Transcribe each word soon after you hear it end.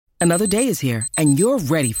Another day is here, and you're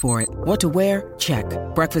ready for it. What to wear? Check.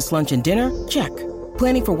 Breakfast, lunch, and dinner? Check.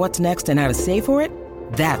 Planning for what's next and how to save for it?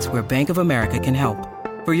 That's where Bank of America can help.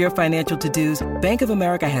 For your financial to-dos, Bank of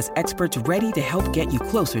America has experts ready to help get you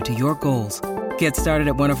closer to your goals. Get started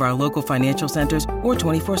at one of our local financial centers or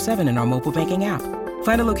 24/7 in our mobile banking app.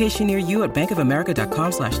 Find a location near you at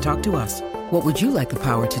bankofamerica.com/talktous. What would you like the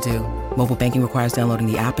power to do? Mobile banking requires downloading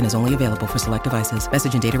the app and is only available for select devices.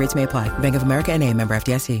 Message and data rates may apply. Bank of America N.A., member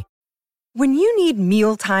FDIC. When you need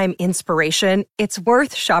mealtime inspiration, it's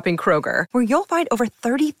worth shopping Kroger, where you'll find over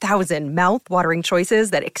 30,000 mouth-watering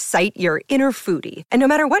choices that excite your inner foodie. And no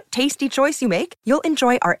matter what tasty choice you make, you'll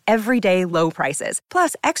enjoy our everyday low prices,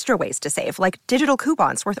 plus extra ways to save, like digital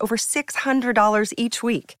coupons worth over $600 each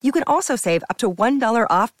week. You can also save up to $1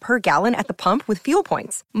 off per gallon at the pump with fuel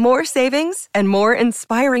points. More savings and more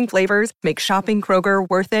inspiring flavors make shopping Kroger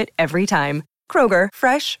worth it every time. Kroger,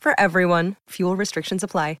 fresh for everyone. Fuel restrictions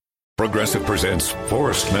apply. Progressive presents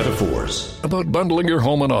Forced Metaphors about bundling your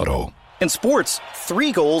home and auto. In sports,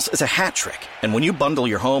 3 goals is a hat trick. And when you bundle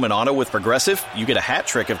your home and auto with Progressive, you get a hat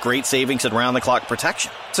trick of great savings and round-the-clock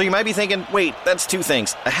protection. So you might be thinking, wait, that's 2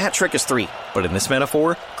 things. A hat trick is 3. But in this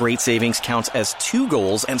metaphor, great savings counts as 2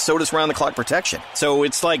 goals, and so does round-the-clock protection. So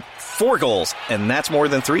it's like 4 goals, and that's more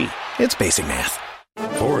than 3. It's basic math.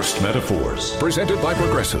 Forced Metaphors, presented by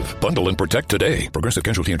Progressive. Bundle and protect today. Progressive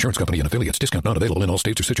Casualty Insurance Company and affiliates. Discount not available in all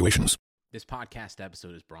states or situations. This podcast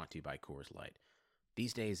episode is brought to you by Coors Light.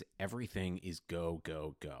 These days, everything is go,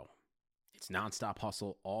 go, go. It's nonstop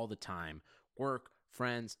hustle all the time. Work,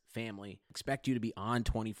 friends, family. Expect you to be on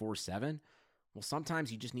 24/7? Well, sometimes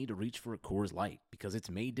you just need to reach for a Coors Light because it's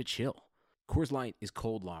made to chill. Coors Light is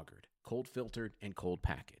cold lagered, cold filtered, and cold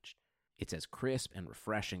packaged. It's as crisp and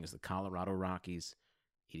refreshing as the Colorado Rockies.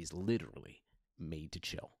 It is literally made to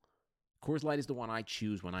chill. Coors Light is the one I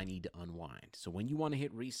choose when I need to unwind. So when you want to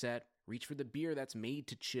hit reset, reach for the beer that's made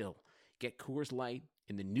to chill. Get Coors Light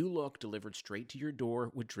in the new look delivered straight to your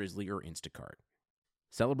door with Drizzly or Instacart.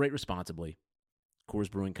 Celebrate responsibly. Coors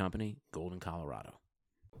Brewing Company, Golden, Colorado.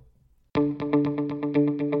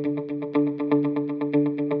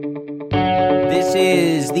 This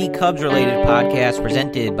is the Cubs-related podcast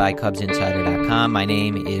presented by CubsInsider.com. My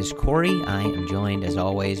name is Corey. I am joined, as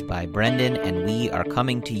always, by Brendan, and we are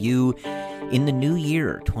coming to you in the new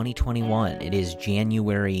year, 2021. It is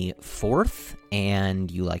January 4th,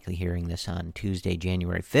 and you likely hearing this on Tuesday,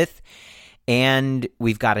 January 5th. And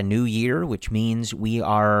we've got a new year, which means we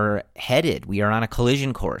are on a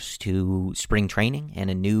collision course to spring training and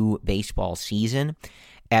a new baseball season.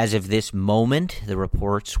 As of this moment, the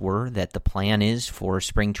reports were that the plan is for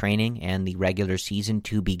spring training and the regular season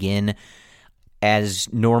to begin as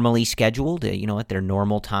normally scheduled, at their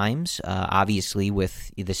normal times. Obviously,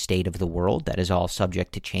 with the state of the world, that is all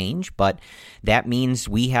subject to change. But that means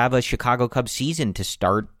we have a Chicago Cubs season to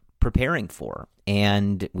start preparing for,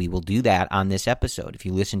 and we will do that on this episode. If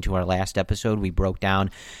you listen to our last episode, we broke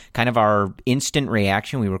down kind of our instant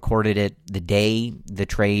reaction. We recorded it the day the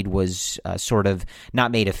trade was sort of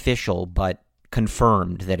not made official, but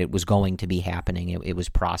confirmed that it was going to be happening. It was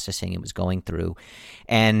processing, it was going through,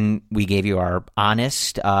 and we gave you our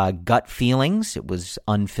honest gut feelings. It was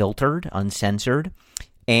unfiltered, uncensored,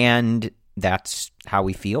 and that's how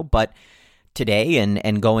we feel. But today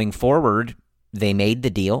and going forward, they made the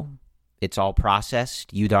deal. It's all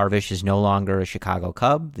processed. Yu Darvish is no longer a Chicago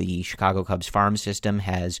Cub. The Chicago Cubs farm system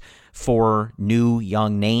has 4 new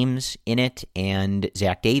young names in it, and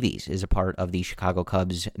Zach Davies is a part of the Chicago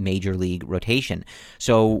Cubs major league rotation.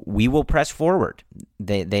 So we will press forward.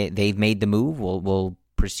 They've made the move. We'll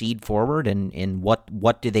proceed forward, and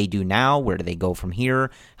what do they do now? Where do they go from here?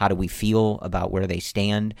 How do we feel about where they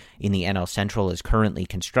stand in the NL Central as currently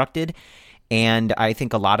constructed? And I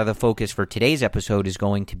think a lot of the focus for today's episode is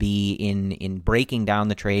going to be in breaking down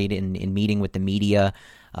the trade, in meeting with the media.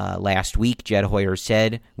 Last week, Jed Hoyer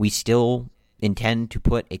said, we still intend to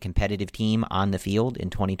put a competitive team on the field in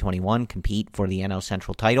 2021, compete for the NL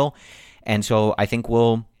Central title. And so I think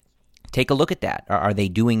we'll take a look at that. Are they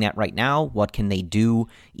doing that right now? What can they do,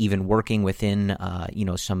 even working within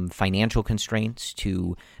some financial constraints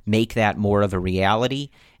to make that more of a reality?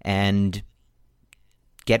 And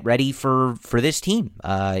get ready for this team,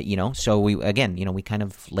 So we kind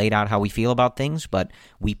of laid out how we feel about things, but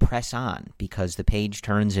we press on because the page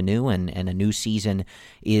turns anew and a new season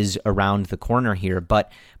is around the corner here.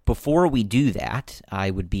 But before we do that,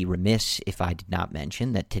 I would be remiss if I did not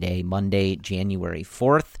mention that today, Monday, January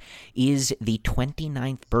 4th, is the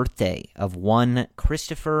 29th birthday of one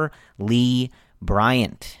Christopher Lee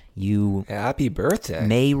Bryant. You Happy birthday.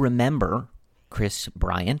 May remember Chris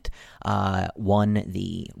Bryant won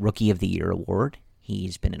the Rookie of the Year award.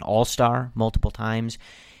 He's been an all-star multiple times.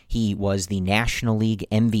 He was the National League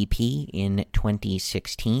MVP in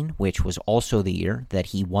 2016, which was also the year that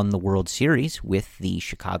he won the World Series with the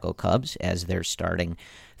Chicago Cubs as their starting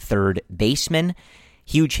third baseman.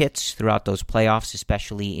 Huge hits throughout those playoffs,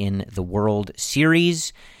 especially in the World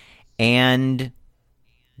Series. And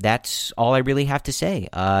that's all I really have to say.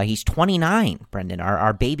 He's 29, Brendan.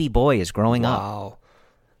 Our baby boy is growing up. Wow.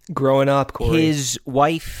 Growing up, Corey. His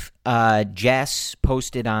wife, Jess,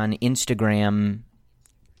 posted on Instagram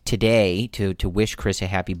today to wish Chris a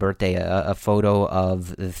happy birthday, a photo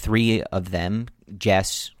of the three of them,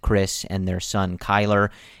 Jess, Chris, and their son Kyler,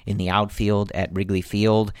 in the outfield at Wrigley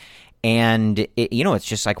Field. And, it's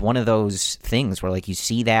just like one of those things where, like, you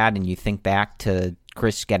see that and you think back to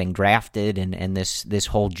Chris getting drafted and this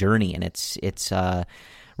whole journey, and it's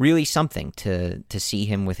really something to see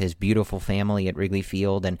him with his beautiful family at Wrigley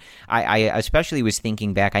Field. And I especially was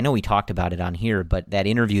thinking back, I know we talked about it on here, but that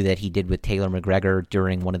interview that he did with Taylor McGregor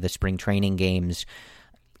during one of the spring training games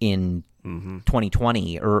in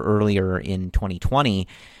 2020 or earlier in 2020,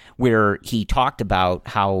 where he talked about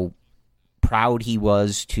how proud he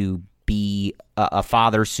was to be a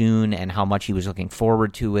father soon and how much he was looking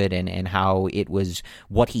forward to it, and how it was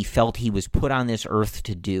what he felt he was put on this earth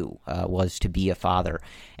to do, was to be a father.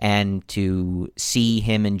 And to see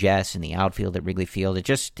him and Jess in the outfield at Wrigley Field,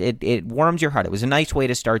 it warms your heart. It was a nice way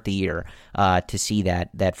to start the year, to see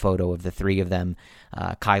that photo of the three of them,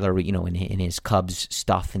 Kyler, in his Cubs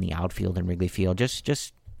stuff in the outfield in Wrigley Field.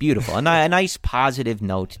 Just beautiful. A nice positive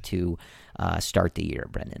note to start the year,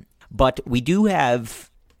 Brendan. But we do have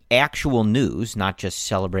actual news, not just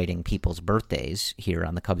celebrating people's birthdays here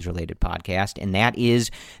on the Cubs-related podcast, and that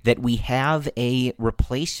is that we have a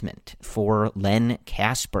replacement for Len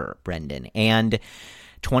Kasper, Brendan. And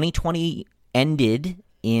 2020 ended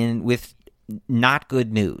with not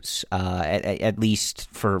good news, at least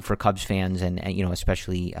for Cubs fans and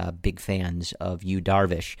especially big fans of Yu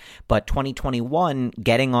Darvish. But 2021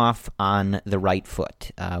 getting off on the right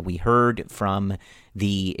foot. We heard from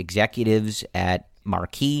the executives at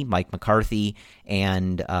Marquee, Mike McCarthy,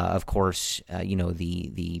 and of course,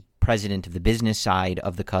 the president of the business side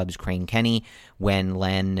of the Cubs, Crane Kenny, when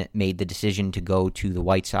Len made the decision to go to the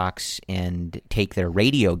White Sox and take their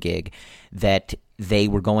radio gig, that they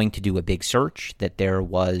were going to do a big search, that there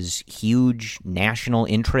was huge national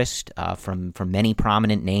interest from many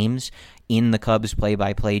prominent names in the Cubs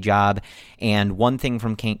play-by-play job. And one thing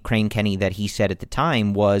from Crane Kenny that he said at the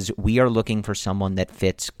time was, we are looking for someone that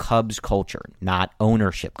fits Cubs culture, not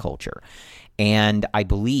ownership culture. And I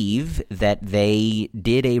believe that they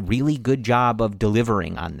did a really good job of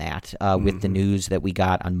delivering on that with the news that we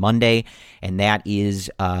got on Monday. And that is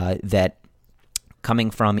that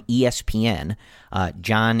coming from ESPN,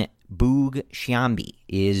 John Boog Sciambi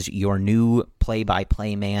is your new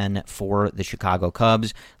play-by-play man for the Chicago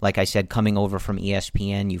Cubs. Like I said, coming over from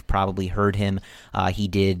ESPN, you've probably heard him. He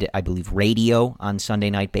did, I believe, radio on Sunday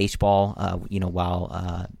Night Baseball,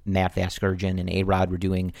 while Matt Vasgersian and A-Rod were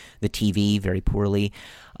doing the TV very poorly.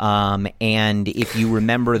 And if you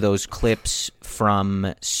remember those clips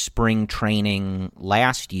from spring training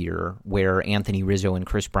last year where Anthony Rizzo and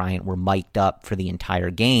Chris Bryant were mic'd up for the entire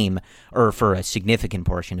game, or for a significant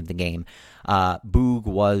portion of the game, Boog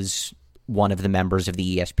was one of the members of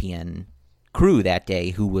the ESPN crew that day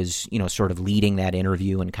who was, sort of leading that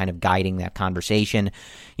interview and kind of guiding that conversation.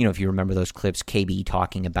 If you remember those clips, KB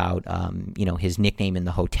talking about, his nickname in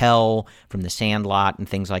the hotel from the Sandlot and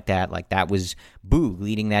things like that was Boog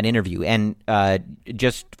leading that interview. And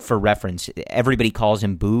just for reference, everybody calls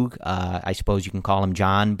him Boog. I suppose you can call him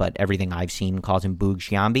John, but everything I've seen calls him Boog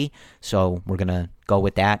Sciambi. So we're going to go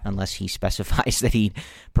with that unless he specifies that he'd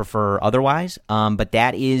prefer otherwise. But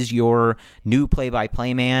that is your new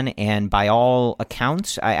play-by-play man, and by all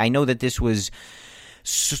accounts, I know that this was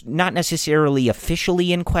not necessarily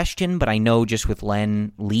officially in question, but I know just with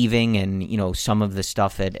Len leaving and, some of the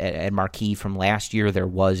stuff at Marquee from last year, there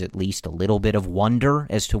was at least a little bit of wonder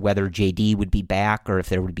as to whether JD would be back or if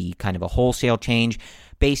there would be kind of a wholesale change.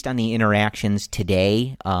 Based on the interactions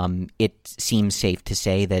today, it seems safe to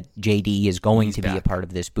say that JD is going to be a part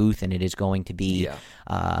of this booth, and it is going to be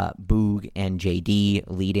Boog and JD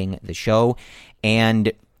leading the show.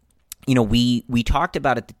 And we talked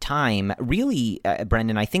about at the time, really,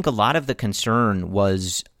 Brendan, I think a lot of the concern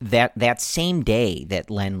was that same day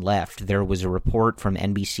that Len left, there was a report from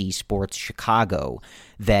NBC Sports Chicago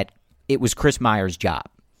that it was Chris Meyer's job.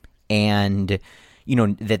 And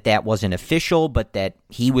that wasn't official, but that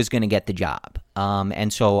he was going to get the job.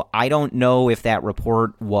 And so I don't know if that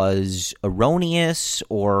report was erroneous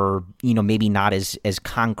or, maybe not as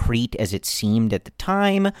concrete as it seemed at the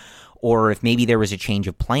time, or if maybe there was a change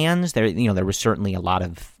of plans. There was certainly a lot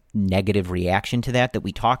of negative reaction to that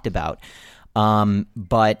we talked about.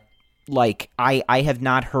 But like I have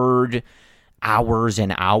not heard hours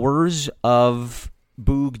and hours of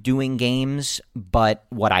Boog doing games, but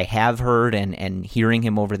what I have heard and hearing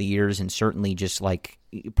him over the years, and certainly just like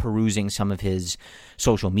perusing some of his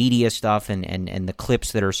social media stuff and the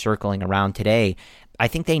clips that are circling around today, I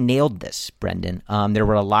think they nailed this, Brendan. There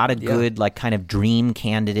were a lot of good, like, kind of dream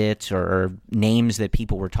candidates or names that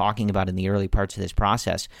people were talking about in the early parts of this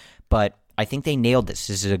process, but I think they nailed this.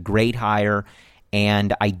 This is a great hire,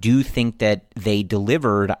 and I do think that they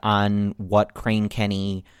delivered on what Crane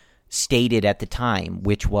Kenny stated at the time,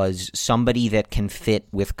 which was somebody that can fit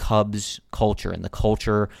with Cubs culture and the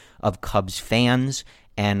culture of Cubs fans,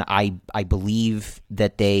 and I believe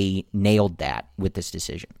that they nailed that with this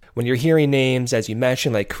decision. When you're hearing names, as you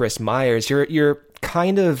mentioned, like Chris Myers, you're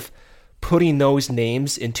kind of putting those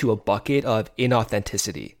names into a bucket of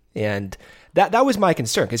inauthenticity. And that was my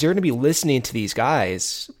concern, because you're going to be listening to these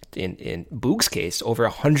guys, in Boog's case, over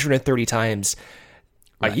 130 times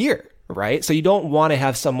a year, right? So you don't want to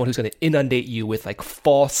have someone who's going to inundate you with like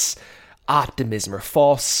false optimism or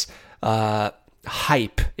false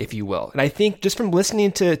hype, if you will. And I think just from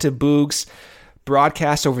listening to Boog's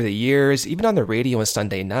broadcast over the years, even on the radio on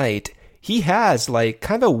Sunday night, he has like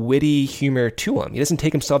kind of a witty humor to him. He doesn't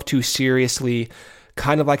take himself too seriously,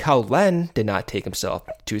 kind of like how Len did not take himself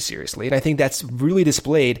too seriously. And I think that's really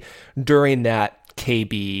displayed during that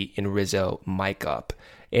KB and Rizzo mic up.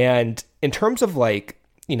 And in terms of like,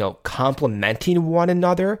 complimenting one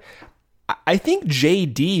another, I think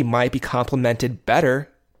JD might be complimented better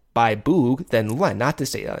by Boog than Len. Not to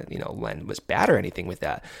say, Len was bad or anything with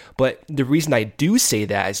that. But the reason I do say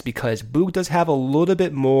that is because Boog does have a little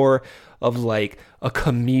bit more of like a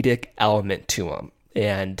comedic element to him.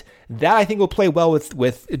 And that I think will play well with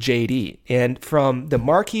JD. And from the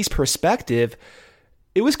Marquis perspective,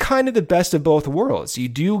 it was kind of the best of both worlds. You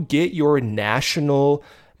do get your national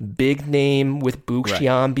big name with Boog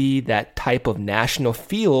Sciambi, that type of national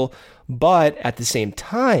feel, but at the same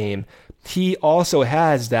time, he also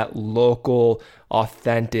has that local,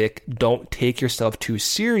 authentic, don't take yourself too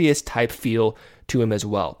serious type feel to him as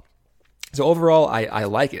well. So overall, I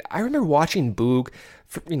like it. I remember watching Boog,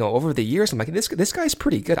 over the years. I'm like, this guy's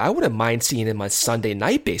pretty good. I wouldn't mind seeing him on Sunday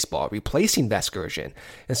Night Baseball, replacing Veskersian.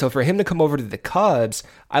 And so for him to come over to the Cubs,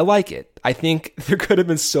 I like it. I think there could have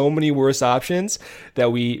been so many worse options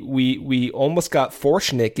that we almost got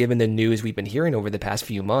fortunate given the news we've been hearing over the past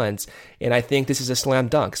few months. And I think this is a slam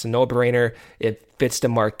dunk. It's a no-brainer. It fits the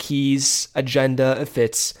Marquis agenda. It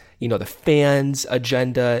fits the fans'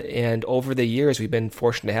 agenda. And over the years, we've been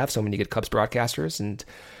fortunate to have so many good Cubs broadcasters. And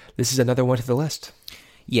this is another one to the list.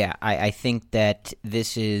 Yeah, I think that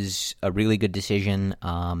this is a really good decision,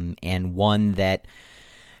 and one that,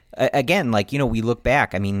 again, we look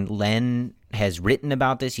back. I mean, Len has written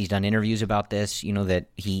about this. He's done interviews about this, that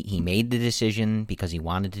he made the decision because he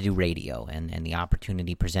wanted to do radio, and the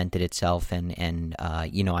opportunity presented itself. And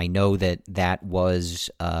I know that was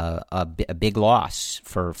a big loss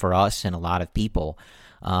for us and a lot of people.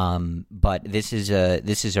 But this is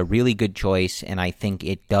a really good choice, and I think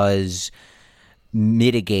it does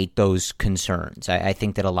mitigate those concerns. I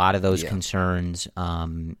think that a lot of those concerns,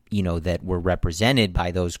 that were represented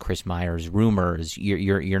by those Chris Myers rumors,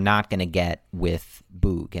 you're not going to get with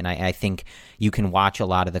Boog. And I think you can watch a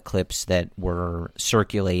lot of the clips that were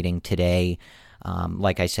circulating today.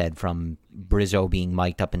 Like I said, from Rizzo being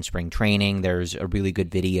mic'd up in spring training, there's a really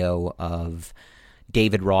good video of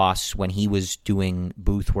David Ross when he was doing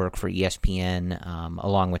booth work for ESPN,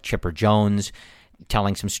 along with Chipper Jones,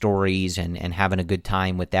 telling some stories and having a good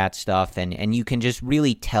time with that stuff. And you can just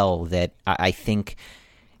really tell that I think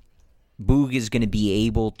Boog is going to be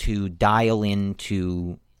able to dial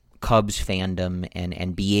into Cubs fandom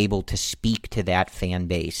and be able to speak to that fan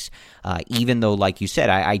base, even though, like you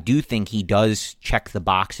said, I do think he does check the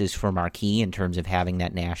boxes for Marquis in terms of having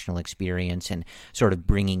that national experience and sort of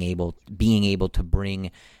being able to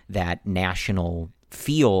bring that national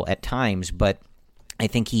feel at times. But I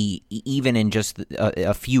think he, even in just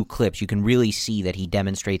a few clips, you can really see that he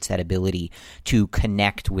demonstrates that ability to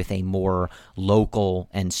connect with a more local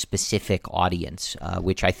and specific audience,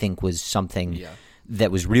 which I think was something that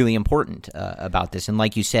was really important about this. And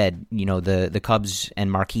like you said, the Cubs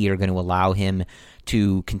and Marquis are going to allow him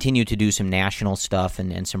to continue to do some national stuff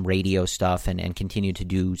and some radio stuff and continue to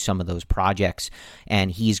do some of those projects. And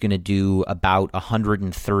he's going to do about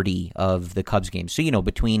 130 of the Cubs games. So,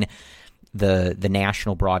 between the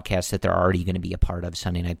national broadcasts that they're already going to be a part of,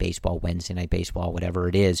 Sunday Night Baseball, Wednesday Night Baseball, whatever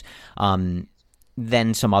it is,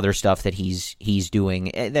 then some other stuff that he's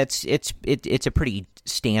doing. It's a pretty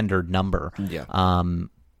standard number. Yeah.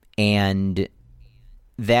 And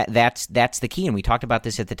that's the key. And we talked about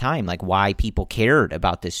this at the time, like why people cared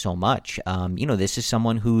about this so much. This is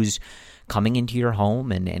someone who's coming into your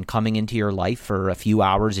home and coming into your life for a few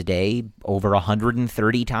hours a day over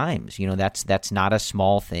 130 times. That's not a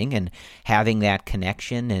small thing. And having that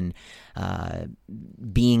connection and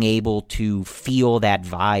being able to feel that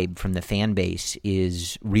vibe from the fan base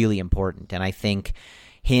is really important. And I think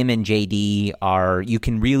him and JD you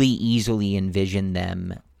can really easily envision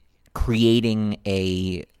them creating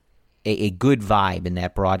a good vibe in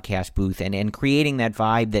that broadcast booth and creating that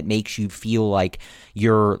vibe that makes you feel like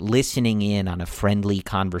you're listening in on a friendly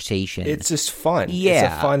conversation. It's just fun. Yeah.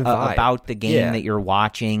 It's a fun vibe. About the game that you're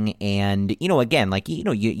watching. And, again, like,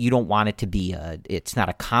 you don't want it to be it's not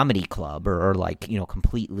a comedy club or like,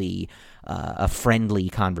 completely a friendly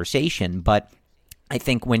conversation. But I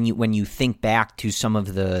think when you think back to some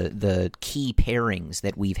of the key pairings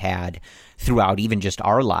that we've had throughout even just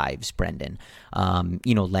our lives, Brendan,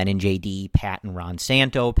 Len and JD, Pat and Ron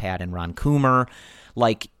Santo, Pat and Ron Coomer,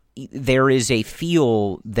 like there is a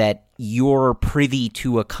feel that you're privy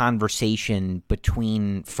to a conversation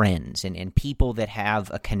between friends and people that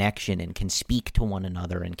have a connection and can speak to one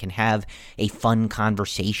another and can have a fun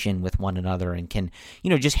conversation with one another and can,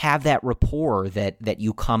 just have that rapport that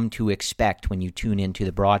you come to expect when you tune into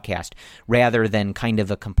the broadcast, rather than kind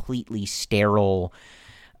of a completely sterile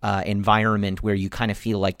environment where you kind of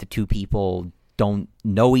feel like the two people don't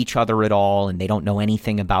know each other at all and they don't know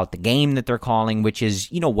anything about the game that they're calling, which is,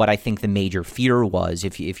 what I think the major fear was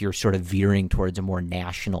if you're sort of veering towards a more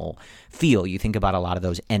national feel. You think about a lot of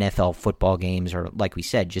those NFL football games or, like we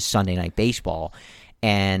said, just Sunday Night Baseball,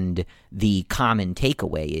 and the common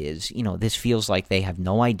takeaway is, this feels like they have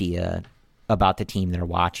no idea about the team they're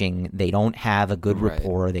watching. They don't have a good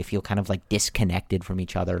rapport. They feel kind of like disconnected from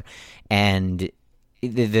each other. And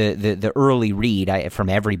the early read from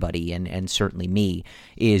everybody and certainly me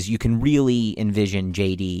is you can really envision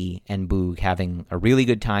JD and Boog having a really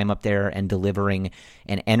good time up there and delivering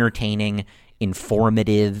an entertaining,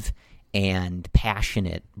 informative, and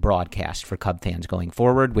passionate broadcast for Cub fans going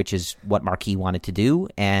forward, which is what Marquee wanted to do.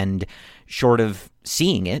 And short of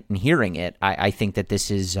seeing it and hearing it, I think that this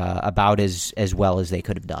is about as well as they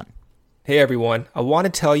could have done. Hey everyone, I want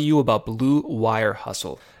to tell you about Blue Wire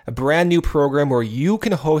Hustle, a brand new program where you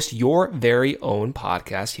can host your very own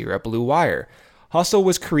podcast here at Blue Wire. Hustle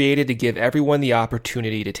was created to give everyone the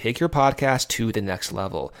opportunity to take your podcast to the next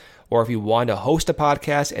level. Or if you want to host a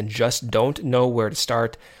podcast and just don't know where to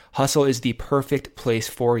start, Hustle is the perfect place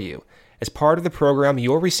for you. As part of the program,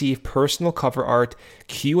 you'll receive personal cover art,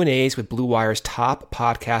 Q&As with Blue Wire's top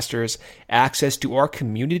podcasters, access to our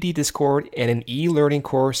community Discord, and an e-learning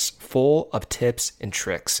course full of tips and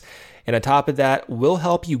tricks. And on top of that, we'll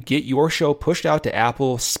help you get your show pushed out to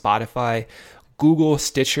Apple, Spotify, Google,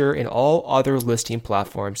 Stitcher, and all other listing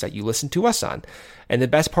platforms that you listen to us on. And the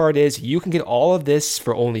best part is you can get all of this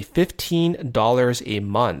for only $15 a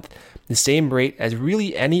month. The same rate as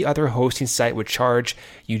really any other hosting site would charge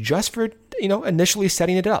you just for, initially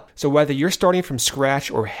setting it up. So whether you're starting from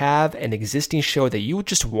scratch or have an existing show that you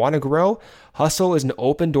just want to grow, Hustle is an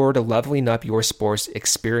open door to leveling up your sports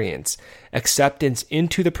experience. Acceptance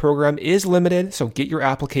into the program is limited, so get your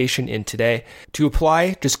application in today. To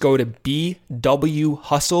apply, just go to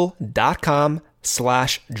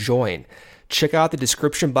bwhustle.com/join. Check out the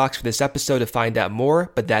description box for this episode to find out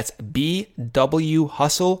more, but that's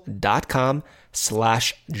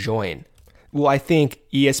bwhustle.com/join. Well, I think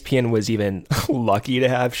ESPN was even lucky to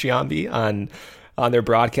have Sciambi on their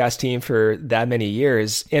broadcast team for that many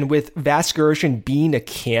years. And with Vasgersian being a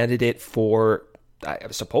candidate for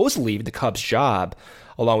supposedly the Cubs job,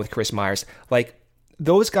 along with Chris Myers, like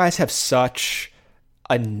those guys have such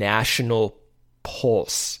a national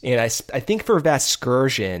pulse. And I think for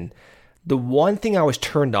Vasgersian, the one thing I was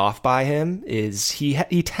turned off by him is he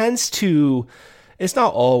tends to, it's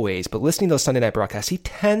not always, but listening to those Sunday night broadcasts, he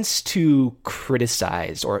tends to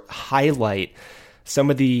criticize or highlight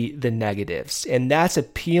some of the negatives. And that's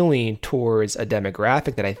appealing towards a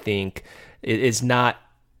demographic that I think is not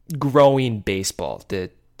growing baseball, to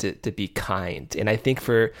be kind. And I think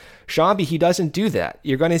for Sciambi, he doesn't do that.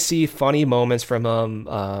 You're going to see funny moments from him.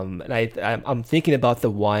 And I'm thinking about the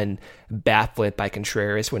one bat flip by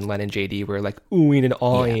Contreras when Len and JD were like oohing and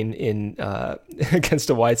awing in against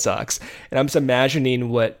the White Sox. And I'm just imagining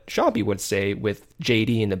what Sciambi would say with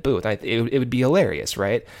JD in the booth. It would be hilarious,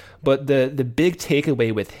 right? But the big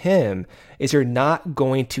takeaway with him is you're not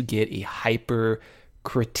going to get a hyper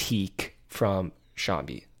critique from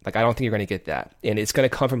Sciambi. Like, I don't think you're going to get that. And it's going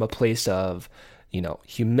to come from a place of,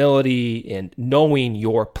 humility and knowing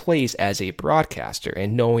your place as a broadcaster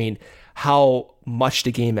and knowing how much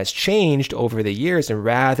the game has changed over the years, and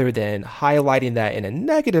rather than highlighting that in a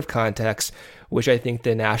negative context, which I think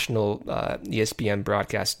the national ESPN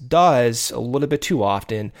broadcast does a little bit too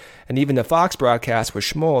often, and even the Fox broadcast with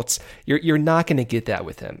Schmaltz, you're not going to get that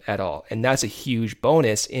with him at all, and that's a huge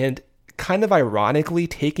bonus. And kind of ironically,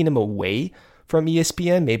 taking him away from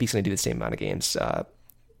ESPN, maybe he's going to do the same amount of games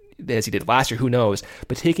as he did last year, who knows,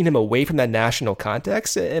 but taking him away from that national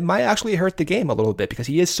context, it might actually hurt the game a little bit, because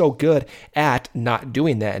he is so good at not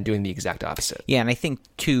doing that and doing the exact opposite. Yeah, and I think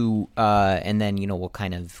too, and then, we'll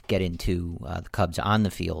kind of get into the Cubs on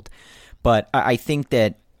the field, but I think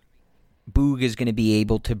that Boog is going to be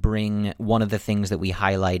able to bring one of the things that we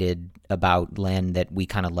highlighted about Len that we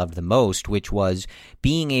kind of loved the most, which was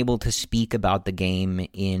being able to speak about the game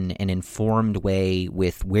in an informed way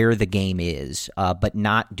with where the game is, but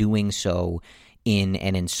not doing so in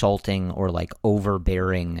an insulting or like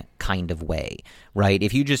overbearing kind of way, right?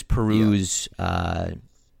 If you just peruse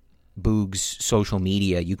Boog's social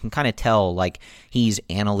media, you can kind of tell like he's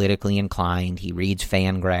analytically inclined. He reads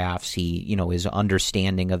fan graphs. He, is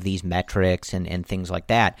understanding of these metrics and things like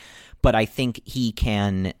that. But I think he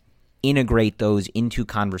can integrate those into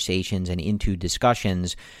conversations and into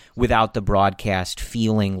discussions without the broadcast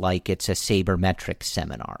feeling like it's a sabermetrics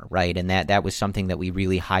seminar, right? And that was something that we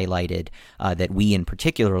really highlighted, that we in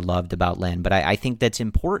particular loved about Len. But I think that's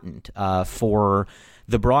important for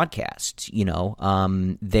the broadcasts.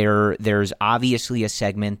 There's obviously a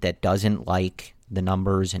segment that doesn't like the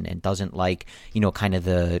numbers and doesn't like, kind of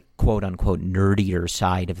the quote-unquote nerdier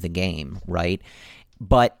side of the game, right?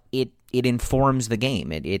 But it informs the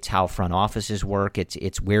game. It's how front offices work.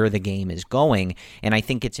 It's where the game is going. And I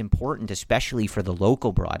think it's important, especially for the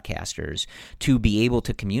local broadcasters, to be able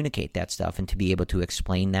to communicate that stuff and to be able to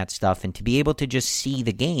explain that stuff and to be able to just see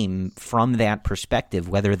the game from that perspective,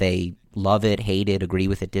 whether they love it, hate it, agree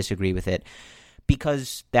with it, disagree with it,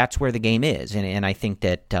 because that's where the game is. And I think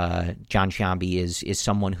that John Sciambi is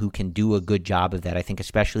someone who can do a good job of that. I think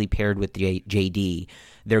especially paired with JD,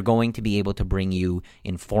 they're going to be able to bring you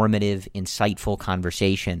informative, insightful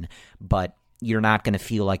conversation, but you're not going to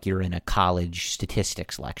feel like you're in a college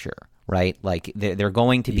statistics lecture, right? Like they're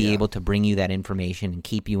going to be able to bring you that information and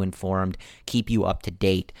keep you informed, keep you up to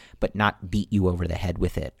date, but not beat you over the head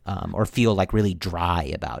with it, or feel like really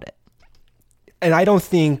dry about it. And I don't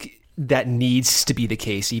think that needs to be the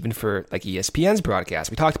case even for like ESPN's broadcast.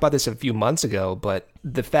 We talked about this a few months ago, but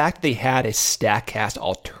the fact they had a StatCast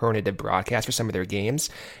alternative broadcast for some of their games,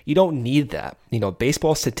 you don't need that.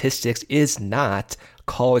 Baseball statistics is not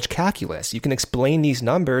college calculus. You can explain these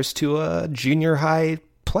numbers to a junior high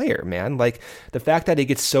player, man. Like the fact that it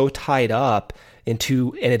gets so tied up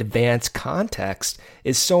into an advanced context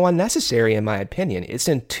is so unnecessary, in my opinion. It's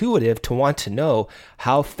intuitive to want to know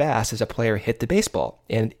how fast does a player hit the baseball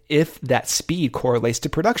and if that speed correlates to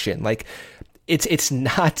production. Like it's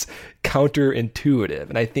not counterintuitive,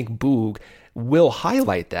 and I think Boog will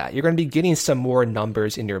highlight that. You're going to be getting some more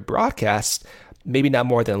numbers in your broadcasts, maybe not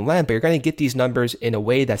more than Len, but you're going to get these numbers in a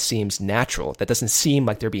way that seems natural, that doesn't seem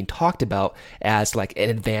like they're being talked about as like an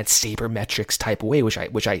advanced sabermetrics type way,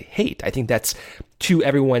 which I hate. I think that's to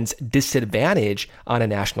everyone's disadvantage on a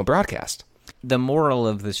national broadcast. The moral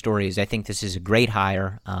of the story is I think this is a great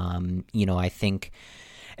hire. I think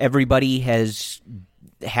everybody has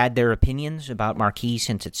had their opinions about Marquee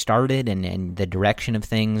since it started and the direction of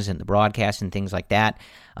things and the broadcast and things like that.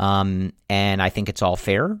 And I think it's all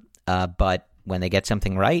fair, but when they get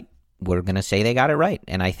something right, we're going to say they got it right.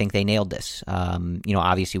 And I think they nailed this.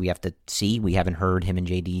 Obviously we have to see. We haven't heard him and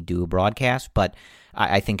JD do a broadcast, but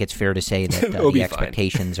I think it's fair to say that the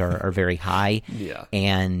expectations are very high. Yeah.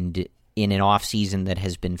 And in an off season that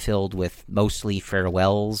has been filled with mostly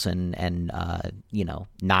farewells and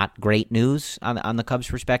not great news on the Cubs'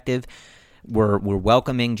 perspective, we're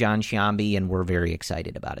welcoming John Sciambi, and we're very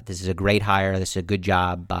excited about it. This is a great hire. This is a good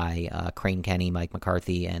job by Crane Kenny, Mike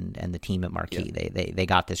McCarthy, and the team at Marquee. Yeah. They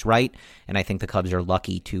got this right, and I think the Cubs are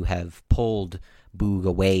lucky to have pulled Boog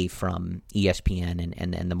away from ESPN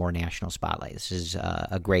and the more national spotlight. This is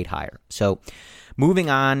a great hire. So moving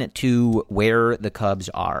on to where the Cubs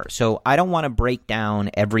are. So I don't want to break down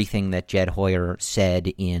everything that Jed Hoyer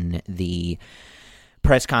said in the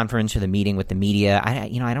press conference or the meeting with the media. I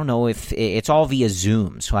don't know if it's all via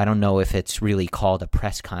Zoom, so I don't know if it's really called a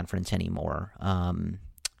press conference anymore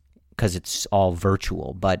because it's all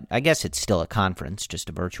virtual. But I guess it's still a conference, just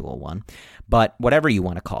a virtual one. But whatever you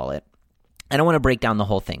want to call it, I don't want to break down the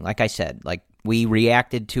whole thing. Like I said, like We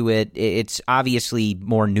reacted to it. It's obviously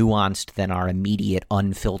more nuanced than our immediate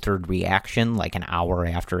unfiltered reaction, like an hour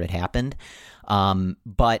after it happened.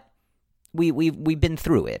 But we've been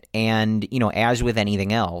through it. And, as with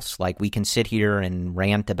anything else, like we can sit here and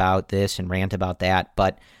rant about this and rant about that,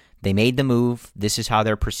 but they made the move. This is how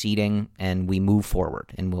they're proceeding, and we move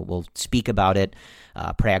forward. And we'll speak about it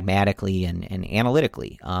pragmatically and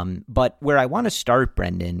analytically. But where I want to start,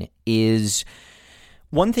 Brendan, is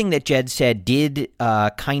one thing that Jed said did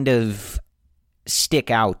kind of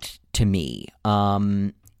stick out to me.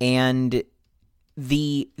 And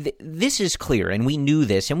this is clear, and we knew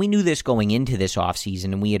this going into this offseason,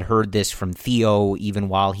 and we had heard this from Theo even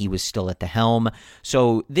while he was still at the helm.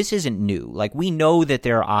 So this isn't new. Like, we know that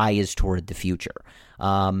their eye is toward the future.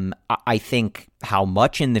 I think how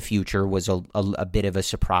much in the future was a bit of a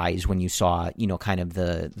surprise when you saw, kind of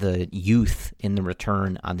the youth in the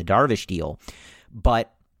return on the Darvish deal.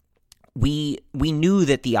 But we knew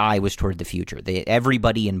that the eye was toward the future.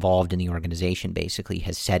 Everybody involved in the organization basically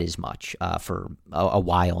has said as much for a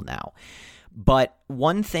while now. But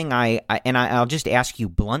one thing I'll just ask you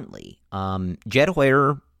bluntly, Jed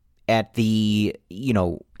Hoyer at the,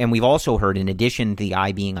 and we've also heard, in addition to the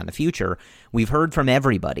eye being on the future, we've heard from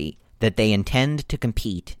everybody that they intend to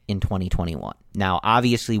compete in 2021. Now,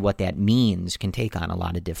 obviously what that means can take on a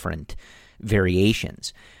lot of different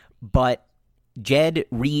variations, but Jed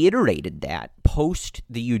reiterated that post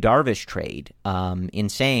the Yu Darvish trade in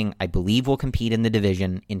saying, I believe we'll compete in the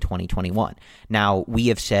division in 2021. Now, we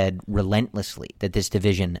have said relentlessly that this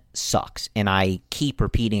division sucks, and I keep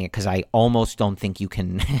repeating it because I almost don't think you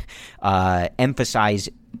can emphasize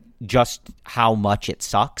just how much it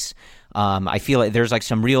sucks. I feel like there's like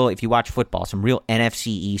some real, if you watch football, some real NFC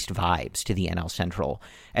East vibes to the NL Central,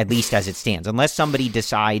 at least as it stands. Unless somebody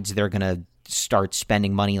decides they're going to start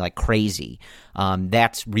spending money like crazy.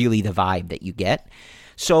 That's really the vibe that you get.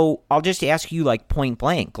 So I'll just ask you, like, point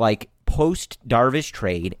blank, like, post Darvish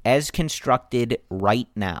trade as constructed right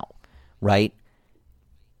now, right?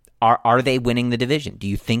 Are they winning the division? Do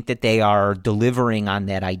you think that they are delivering on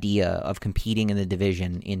that idea of competing in the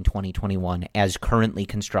division in 2021 as currently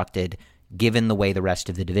constructed, given the way the rest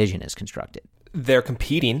of the division is constructed? They're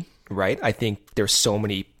competing, right? I think there's so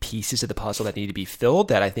many pieces of the puzzle that need to be filled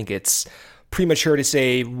that I think it's premature to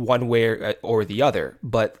say one way or the other,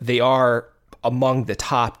 but they are among the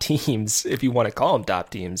top teams, if you want to call them top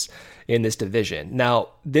teams, in this division. Now,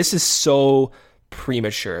 this is so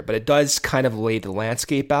premature, but it does kind of lay the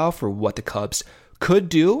landscape out for what the Cubs could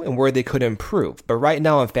do and where they could improve. But right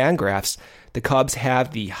now on Fangraphs, the Cubs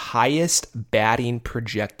have the highest batting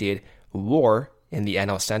projected WAR in the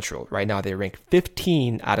NL Central. Right now, they rank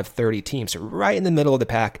 15 out of 30 teams, so right in the middle of the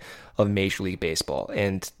pack of Major League Baseball.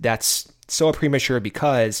 And that's so premature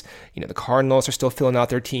because, the Cardinals are still filling out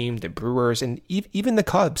their team, the Brewers, and even the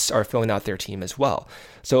Cubs are filling out their team as well.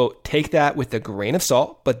 So take that with a grain of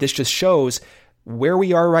salt, but this just shows where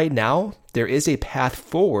we are right now. There is a path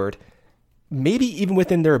forward, maybe even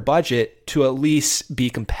within their budget, to at least be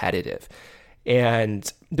competitive.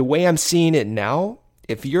 And the way I'm seeing it now,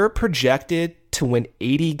 if you're projected to win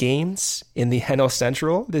 80 games in the NL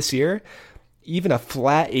Central this year, even a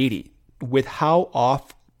flat 80, with how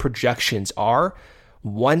off projections are,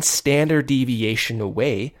 one standard deviation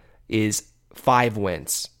away is 5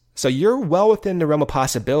 wins. So you're well within the realm of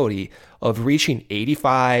possibility of reaching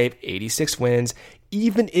 85, 86 wins,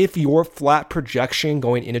 even if your flat projection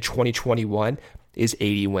going into 2021 is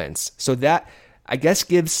 80 wins. So that, I guess,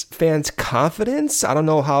 gives fans confidence. I don't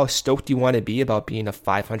know how stoked you want to be about being a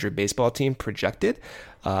 500 baseball team projected,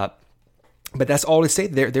 but that's all to say.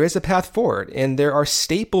 There is a path forward, and there are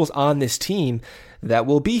staples on this team that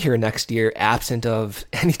will be here next year, absent of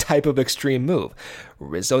any type of extreme move.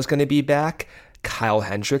 Rizzo's going to be back. Kyle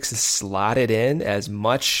Hendricks is slotted in. As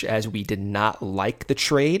much as we did not like the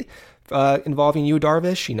trade involving Yu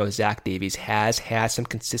Darvish, Zach Davies has had some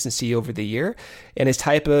consistency over the year, and his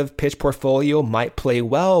type of pitch portfolio might play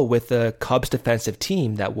well with the Cubs defensive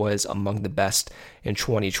team that was among the best in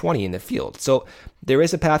 2020 in the field. So there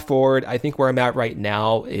is a path forward. I think where I'm at right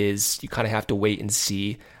now is you kind of have to wait and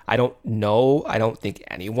see. I don't know. I don't think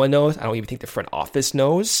anyone knows. I don't even think the front office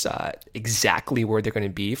knows exactly where they're going to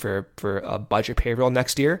be for a budget payroll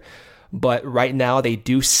next year. But right now they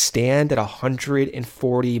do stand at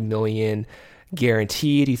 $140 million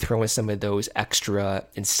guaranteed. You throw in some of those extra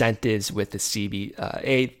incentives with the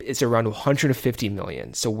CBA, it's around $150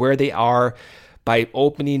 million. So where they are by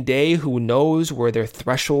opening day, who knows where their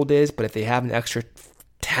threshold is? But if they have an extra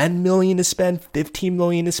 $10 million to spend, $15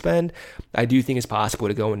 million to spend. I do think it's possible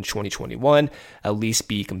to go in 2021, at least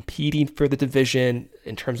be competing for the division.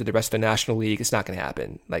 In terms of the rest of the National League, it's not going to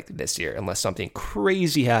happen like this year unless something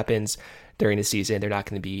crazy happens during the season. They're not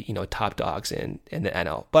going to be, top dogs in the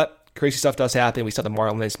NL. But crazy stuff does happen. We saw the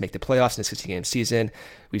Marlins make the playoffs in this 60-game season.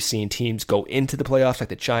 We've seen teams go into the playoffs like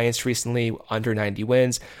the Giants recently, under 90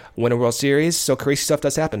 wins, win a World Series. So crazy stuff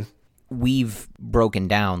does happen. We've broken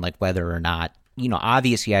down like whether or not,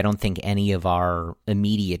 obviously I don't think any of our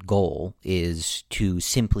immediate goal is to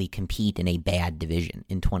simply compete in a bad division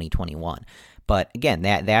in 2021. But again,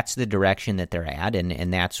 that's the direction that they're at,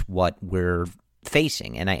 and that's what we're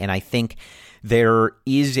facing. And I think there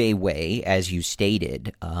is a way, as you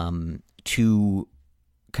stated, to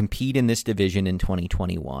compete in this division in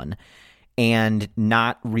 2021 and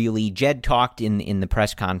not really. Jed talked in the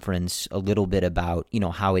press conference a little bit about,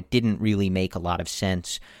 how it didn't really make a lot of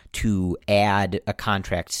sense to add a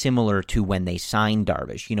contract similar to when they signed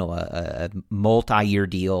Darvish, a multi-year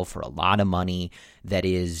deal for a lot of money that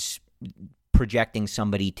is projecting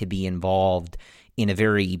somebody to be involved in a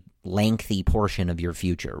very lengthy portion of your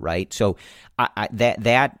future, right? So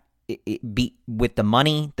with the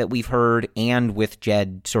money that we've heard and with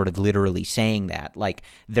Jed sort of literally saying that, like,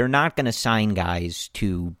 they're not going to sign guys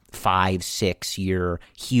to 5-6 year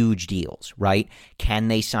huge deals, right? Can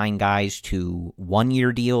they sign guys to 1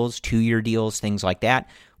 year deals, 2 year deals, things like that?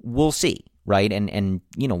 We'll see. Right. And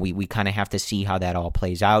we kind of have to see how that all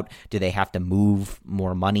plays out. Do they have to move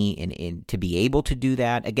more money in to be able to do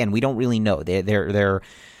that? Again, we don't really know.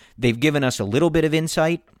 They've given us a little bit of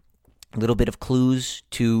insight, a little bit of clues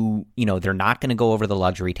to, they're not going to go over the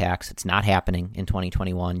luxury tax. It's not happening in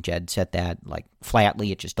 2021. Jed said that like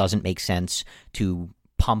flatly. It just doesn't make sense to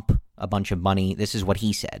pump a bunch of money. This is what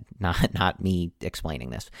he said, not me explaining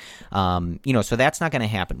this. So that's not going to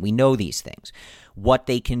happen. We know these things. What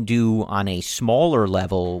they can do on a smaller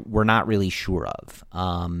level, we're not really sure of.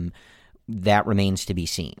 That remains to be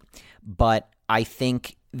seen. But I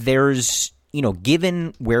think there's,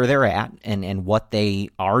 given where they're at and what they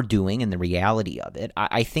are doing and the reality of it,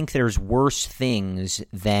 I think there's worse things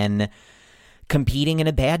than competing in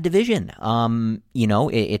a bad division.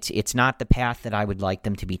 It's not the path that I would like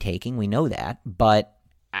them to be taking. We know that, but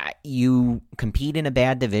you compete in a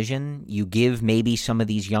bad division. You give maybe some of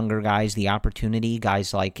these younger guys the opportunity,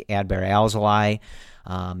 guys like Adbert Alzolay.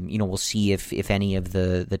 We'll see if any of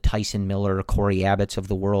the Tyson Miller, Corey Abbotts of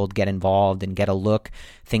the world get involved and get a look,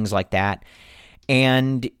 things like that.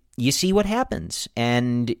 And you see what happens.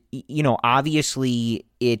 And, obviously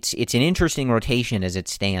it's an interesting rotation as it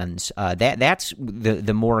stands. That's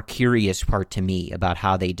the more curious part to me about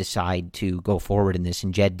how they decide to go forward in this.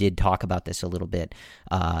 And Jed did talk about this a little bit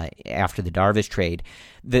after the Darvish trade.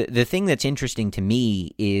 The thing that's interesting to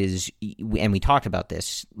me is, and we talked about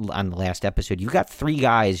this on the last episode, you've got 3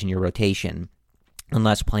 guys in your rotation,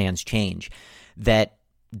 unless plans change, that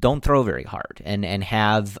don't throw very hard and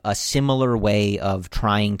have a similar way of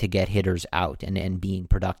trying to get hitters out and being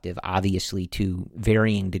productive, obviously to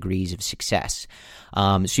varying degrees of success.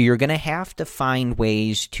 So you're going to have to find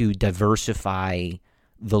ways to diversify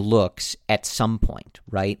the looks at some point,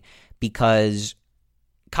 right? Because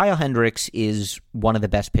Kyle Hendricks is one of the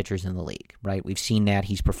best pitchers in the league, right? We've seen that.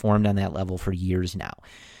 He's performed on that level for years now.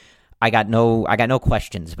 I got no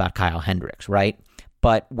questions about Kyle Hendricks, right?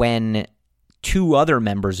 But when 2 other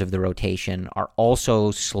members of the rotation are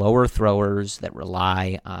also slower throwers that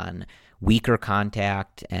rely on weaker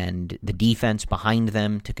contact and the defense behind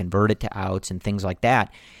them to convert it to outs and things like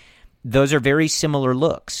that, those are very similar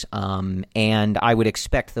looks. And I would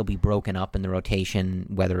expect they'll be broken up in the rotation,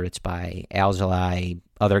 whether it's by Alzolay,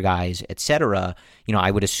 other guys, etc.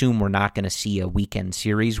 I would assume we're not going to see a weekend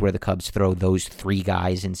series where the Cubs throw those 3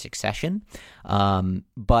 guys in succession.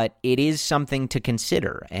 But it is something to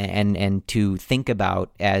consider and to think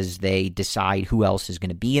about as they decide who else is going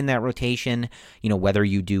to be in that rotation, whether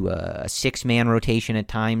you do a 6-man rotation at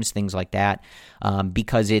times, things like that,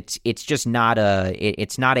 because it's just not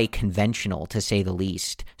a conventional, to say the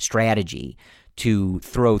least, strategy to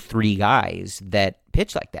throw 3 guys that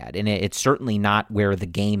pitch like that. And it's certainly not where the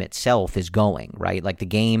game itself is going, right? Like the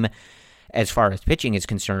game, as far as pitching is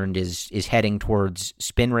concerned, is heading towards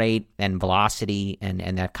spin rate and velocity and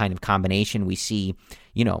that kind of combination. We see,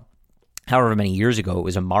 however many years ago, it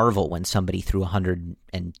was a marvel when somebody threw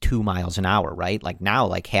 102 miles an hour, right? Like now,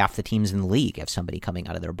 like half the teams in the league have somebody coming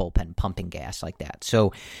out of their bullpen pumping gas like that.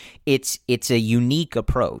 So it's a unique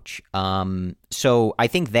approach. So I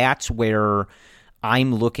think that's where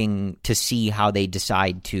I'm looking to see how they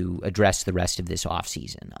decide to address the rest of this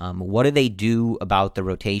offseason. What do they do about the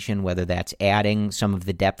rotation, whether that's adding some of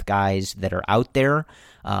the depth guys that are out there,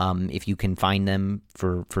 if you can find them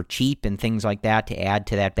for cheap and things like that to add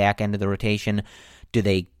to that back end of the rotation? Do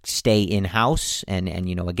they stay in-house and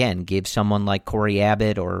again, give someone like Corey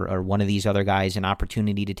Abbott or one of these other guys an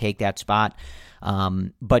opportunity to take that spot?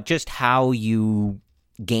 But just how you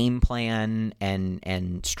game plan and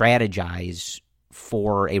strategize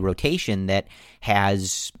for a rotation that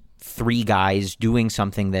has three guys doing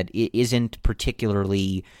something that isn't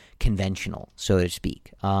particularly conventional, so to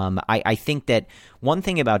speak. I think that one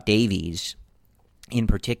thing about Davies in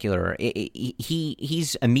particular,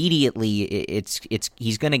 he's immediately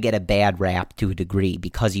he's going to get a bad rap to a degree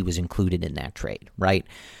because he was included in that trade, right?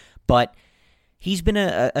 But he's been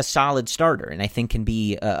a solid starter and I think can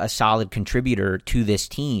be a solid contributor to this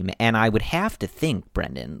team. And I would have to think,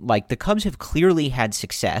 Brendan, like the Cubs have clearly had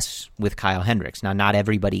success with Kyle Hendricks. Now, not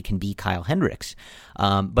everybody can be Kyle Hendricks,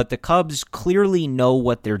 but the Cubs clearly know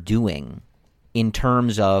what they're doing in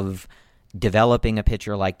terms of developing a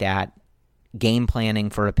pitcher like that, game planning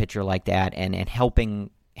for a pitcher like that, and helping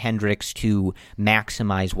Hendricks to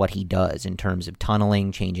maximize what he does in terms of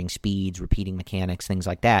tunneling, changing speeds, repeating mechanics, things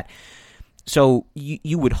like that. So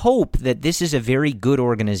you would hope that this is a very good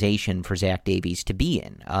organization for Zach Davies to be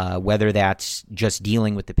in, whether that's just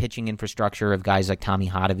dealing with the pitching infrastructure of guys like Tommy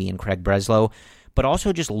Hotovy and Craig Breslow, but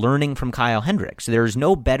also just learning from Kyle Hendricks. There's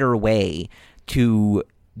no better way to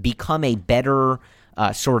become a better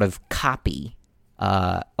sort of copy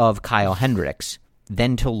of Kyle Hendricks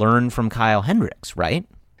than to learn from Kyle Hendricks, right?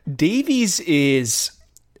 Davies is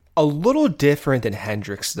a little different than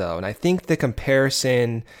Hendricks, though, and I think the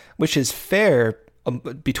comparison, which is fair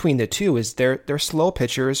between the two, is they're slow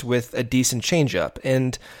pitchers with a decent changeup,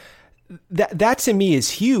 and that to me is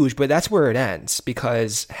huge. But that's where it ends,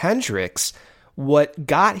 because Hendricks, what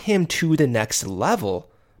got him to the next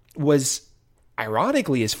level was,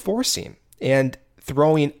 ironically, his four seam and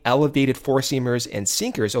throwing elevated four seamers and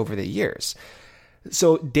sinkers over the years.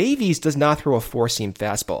 So Davies does not throw a four seam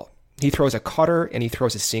fastball. He throws a cutter and he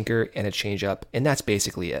throws a sinker and a changeup, and that's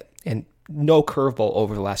basically it. And no curveball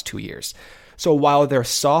over the last 2 years. So while they're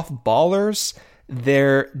soft ballers,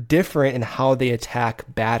 they're different in how they attack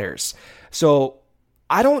batters. So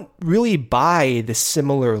I don't really buy the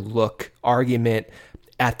similar look argument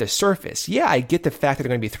at the surface. Yeah, I get the fact that they're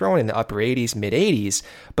going to be throwing in the upper 80s, mid 80s,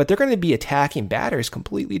 but they're going to be attacking batters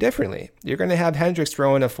completely differently. You're going to have Hendricks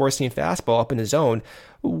throwing a four-seam fastball up in the zone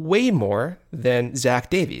way more than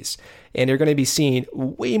Zach Davies. And you're going to be seeing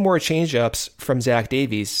way more changeups from Zach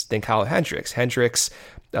Davies than Kyle Hendricks. Hendricks,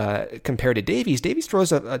 compared to Davies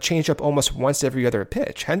throws a changeup almost once every other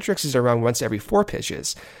pitch. Hendricks is around once every 4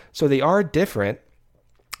 pitches. So they are different.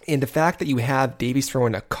 And the fact that you have Davies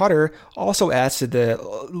throwing a cutter also adds to the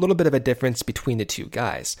little bit of a difference between the two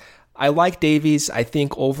guys. I like Davies. I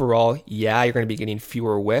think overall, yeah, you're going to be getting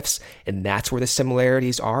fewer whiffs, and that's where the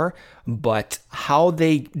similarities are. But how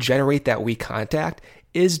they generate that weak contact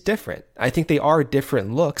is different. I think they are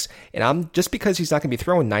different looks, and just because he's not going to be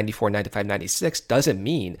throwing 94, 95, 96 doesn't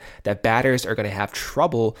mean that batters are going to have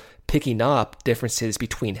trouble picking up differences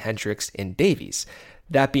between Hendricks and Davies.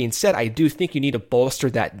 That being said, I do think you need to bolster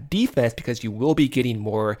that defense because you will be getting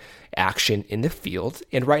more action in the field.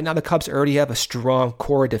 And right now, the Cubs already have a strong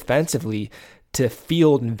core defensively to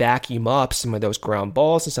field and vacuum up some of those ground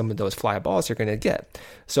balls and some of those fly balls you're going to get.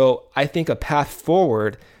 So I think a path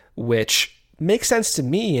forward, which makes sense to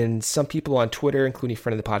me, and some people on Twitter, including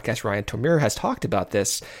friend of the podcast, Ryan Tomir, has talked about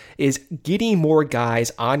this, is getting more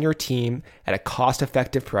guys on your team at a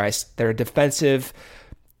cost-effective price that are defensive,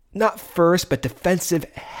 not first, but defensive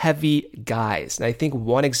heavy guys. And I think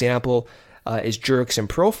one example is Jurickson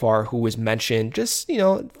Profar, who was mentioned just,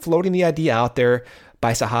 floating the idea out there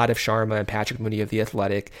by Sahadev Sharma and Patrick Mooney of The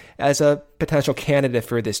Athletic as a potential candidate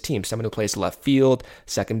for this team. Someone who plays left field,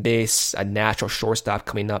 second base, a natural shortstop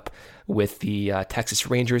coming up with the Texas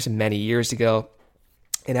Rangers many years ago.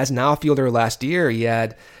 And as an outfielder last year, he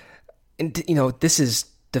had, this is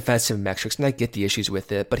defensive metrics, and I get the issues with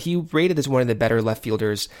it, but he rated as one of the better left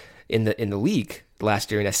fielders in the league last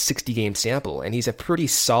year in a 60-game sample, and he's a pretty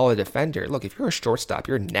solid defender. Look, if you're a shortstop,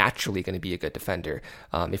 you're naturally going to be a good defender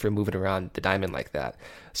if you're moving around the diamond like that.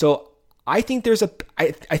 So I think there's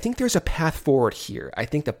a path forward here. I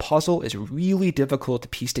think the puzzle is really difficult to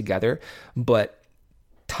piece together, but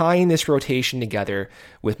tying this rotation together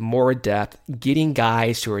with more depth, getting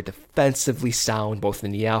guys who are defensively sound, both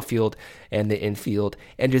in the outfield and the infield,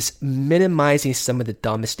 and just minimizing some of the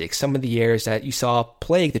dumb mistakes, some of the errors that you saw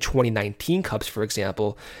plague the 2019 Cubs, for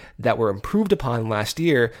example, that were improved upon last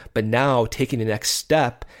year, but now taking the next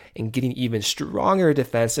step and getting even stronger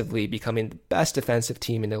defensively, becoming the best defensive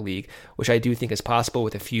team in the league, which I do think is possible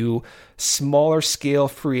with a few smaller scale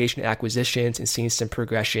free agent acquisitions and seeing some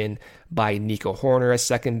progression by Nico Horner at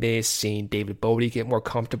second base, seeing David Bote get more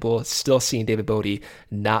comfortable, still seeing David Bote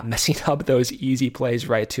not messing up those easy plays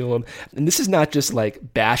right to him. And this is not just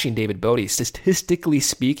like bashing David Bote. Statistically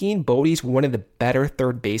speaking, Bote's one of the better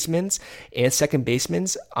third basemen and second basemen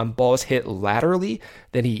on balls hit laterally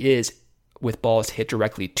than he is with balls hit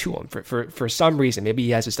directly to him. For some reason, maybe he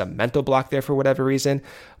has just a mental block there for whatever reason,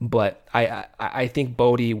 but I think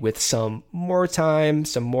Bote, with some more time,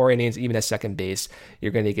 some more innings, even at second base,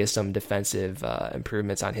 you're going to get some defensive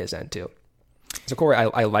improvements on his end too. So Corey,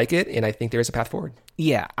 I like it, and I think there's a path forward.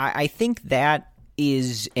 Yeah, I think that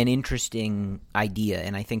is an interesting idea,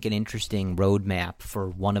 and I think an interesting roadmap for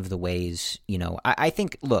one of the ways, I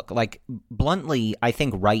think, look, like bluntly, I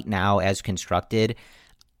think right now as constructed,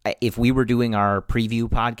 if we were doing our preview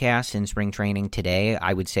podcast in spring training today,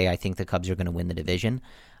 I would say I think the Cubs are going to win the division.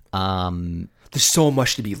 There's so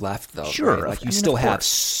much to be left, though. Sure, right? Like you still have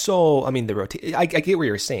the rotation. I get what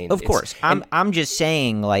you're saying. Of course, I'm just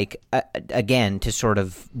saying, like again, to sort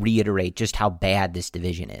of reiterate just how bad this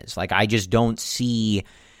division is. Like I just don't see.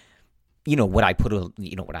 Would I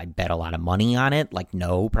would I bet a lot of money on it? Like,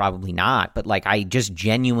 no, probably not. But like, I just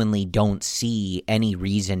genuinely don't see any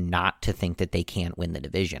reason not to think that they can't win the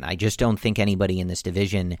division. I just don't think anybody in this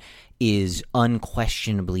division is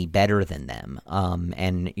unquestionably better than them.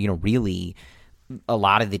 And really, a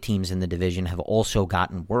lot of the teams in the division have also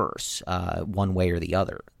gotten worse, one way or the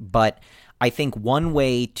other. But I think one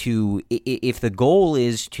way to, if the goal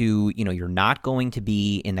is to, you're not going to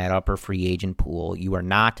be in that upper free agent pool, you are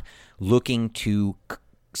not looking to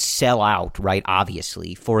sell out, right,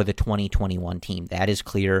 obviously, for the 2021 team. That is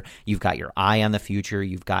clear. You've got your eye on the future.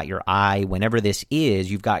 You've got your eye, whenever this is,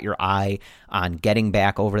 you've got your eye on getting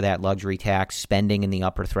back over that luxury tax, spending in the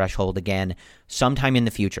upper threshold again sometime in the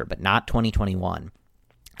future, but not 2021.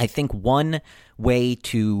 I think one way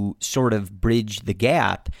to sort of bridge the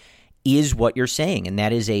gap is what you're saying, and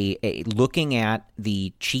that is a looking at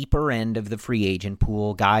the cheaper end of the free agent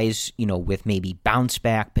pool, guys, with maybe bounce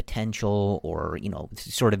back potential or,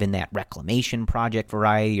 sort of in that reclamation project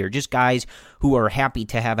variety, or just guys who are happy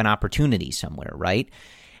to have an opportunity somewhere, right?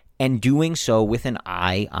 And doing so with an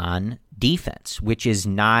eye on defense, which is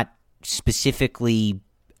not specifically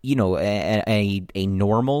a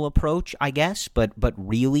normal approach, I guess, but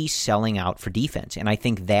really selling out for defense. And I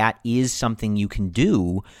think that is something you can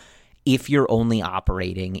do if you're only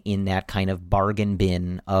operating in that kind of bargain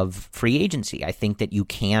bin of free agency. I think that you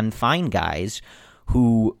can find guys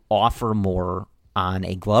who offer more on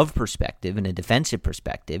a glove perspective and a defensive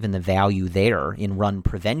perspective and the value there in run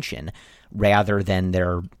prevention rather than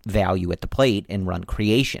their value at the plate in run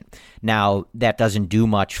creation. Now, that doesn't do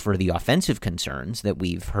much for the offensive concerns that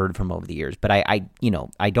we've heard from over the years, but I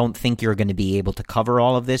don't think you're going to be able to cover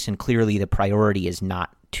all of this, and clearly the priority is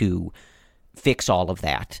not to fix all of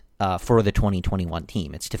that for the 2021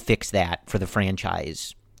 team. It's to fix that for the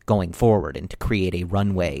franchise going forward and to create a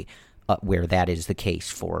runway where that is the case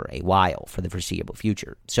for a while, for the foreseeable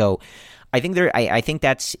future. So I think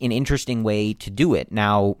that's an interesting way to do it.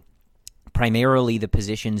 Now, primarily the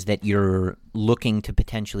positions that you're looking to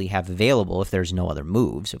potentially have available, if there's no other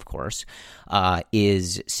moves, of course,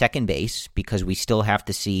 is second base, because we still have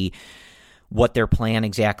to see what their plan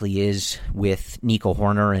exactly is with Nico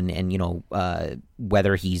Horner and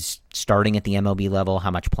whether he's starting at the MLB level,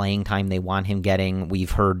 how much playing time they want him getting.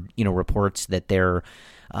 We've heard, reports that they're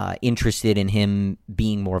interested in him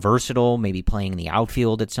being more versatile, maybe playing in the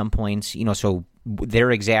outfield at some points, so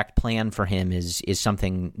their exact plan for him is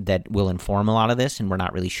something that will inform a lot of this, and we're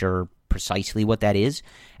not really sure precisely what that is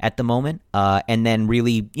at the moment. And then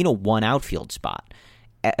really, one outfield spot,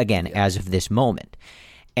 again, as of this moment.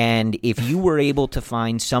 And if you were able to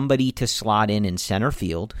find somebody to slot in center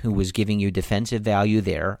field who was giving you defensive value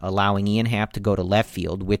there, allowing Ian Happ to go to left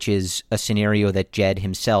field, which is a scenario that Jed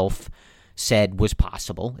himself said was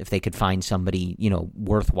possible if they could find somebody,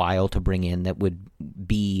 worthwhile to bring in that would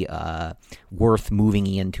be worth moving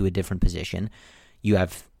Ian to a different position. You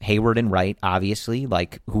have Hayward and right, obviously,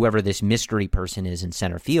 like whoever this mystery person is in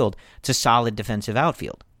center field, it's a solid defensive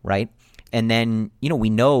outfield, right? And then, we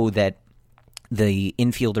know that the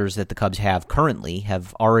infielders that the Cubs have currently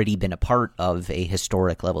have already been a part of a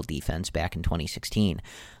historic level defense back in 2016.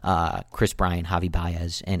 Chris Bryant, Javi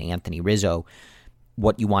Baez, and Anthony Rizzo.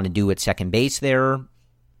 What you want to do at second base there,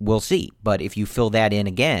 we'll see. But if you fill that in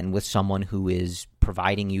again with someone who is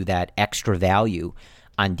providing you that extra value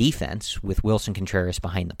on defense with Wilson Contreras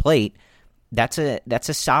behind the plate, that's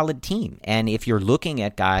a solid team. And if you're looking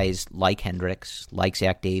at guys like Hendricks, like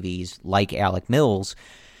Zach Davies, like Alec Mills,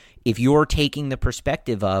 if you're taking the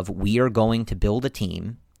perspective of we are going to build a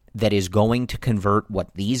team that is going to convert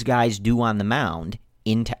what these guys do on the mound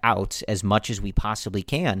into outs as much as we possibly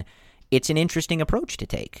can, it's an interesting approach to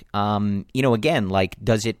take. Again, like,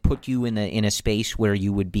 does it put you in a space where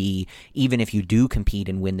you would be, even if you do compete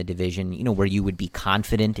and win the division, where you would be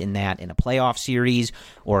confident in that in a playoff series,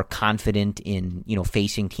 or confident in,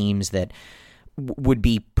 facing teams that would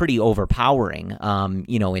be pretty overpowering,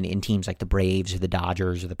 in teams like the Braves or the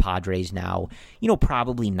Dodgers or the Padres now?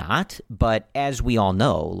 Probably not. But as we all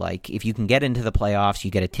know, like, if you can get into the playoffs,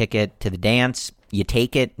 you get a ticket to the dance, you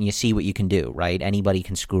take it and you see what you can do, right? Anybody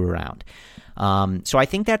can screw around. So I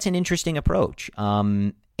think that's an interesting approach.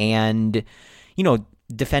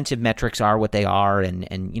 Defensive metrics are what they are,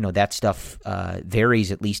 and that stuff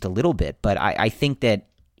varies at least a little bit. But I think that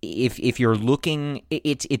if you're looking,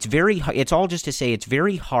 it's all just to say it's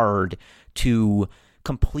very hard to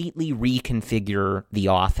completely reconfigure the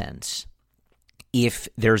offense if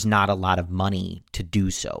there's not a lot of money to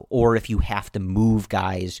do so, or if you have to move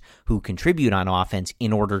guys who contribute on offense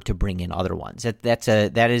in order to bring in other ones.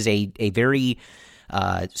 That is a very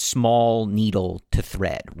small needle to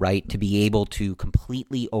thread, right? To be able to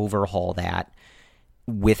completely overhaul that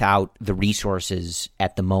without the resources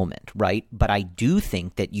at the moment, right? But I do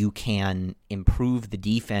think that you can improve the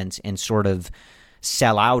defense and sort of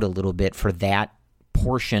sell out a little bit for that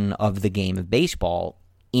portion of the game of baseball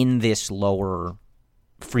in this lower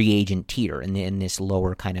free agent tier, in this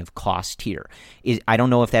lower kind of cost tier. I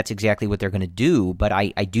don't know if that's exactly what they're going to do, but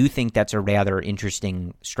I do think that's a rather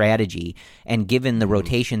interesting strategy. And given the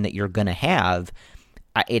rotation that you're going to have,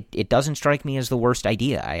 it doesn't strike me as the worst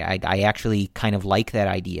idea. I actually kind of like that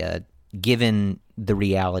idea, given the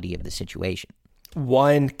reality of the situation.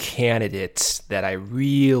 One candidate that I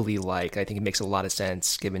really like, I think it makes a lot of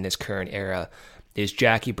sense given this current era, is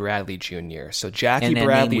Jackie Bradley Jr. So Jackie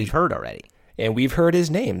Bradley, we've heard already. And we've heard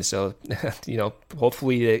his name, so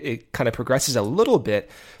hopefully it kind of progresses a little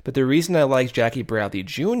bit. But the reason I like Jackie Bradley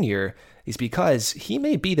Jr. is because he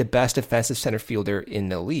may be the best defensive center fielder in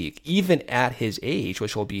the league, even at his age,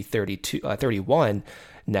 which will be 31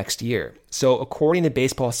 next year. So according to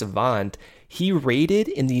Baseball Savant, he rated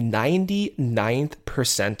in the 99th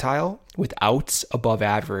percentile with outs above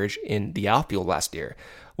average in the outfield last year.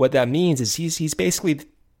 What that means is he's basically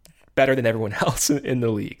better than everyone else in the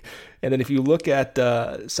league. And then if you look at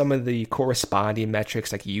some of the corresponding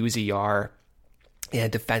metrics like UZR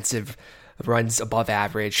and defensive runs above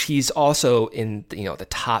average, he's also in the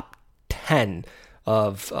top 10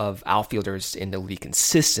 of outfielders in the league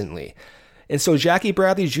consistently. And so Jackie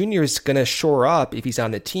Bradley Jr. is going to shore up, if he's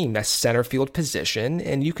on the team, that center field position,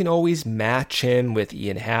 and you can always match him with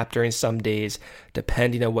Ian Happ during some days,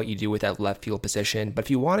 depending on what you do with that left field position. But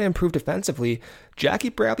if you want to improve defensively, Jackie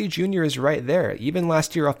Bradley Jr. is right there. Even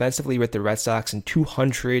last year offensively with the Red Sox in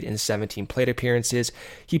 217 plate appearances,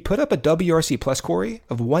 he put up a WRC plus, Corey,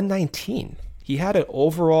 of 119. He had an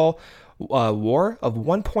overall WAR of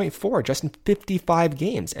 1.4 just in 55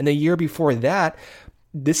 games. And the year before that,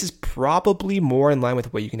 this is probably more in line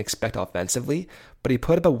with what you can expect offensively, but he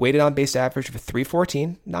put up a weighted on-base average of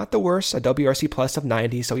 314, not the worst, a WRC plus of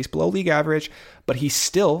 90, so he's below league average, but he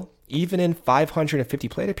still, even in 550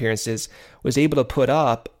 plate appearances, was able to put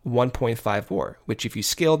up 1.5 WAR, which if you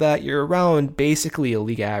scale that, you're around basically a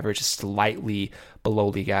league average, slightly below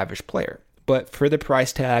league average player. But for the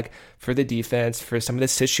price tag, for the defense, for some of the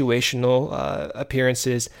situational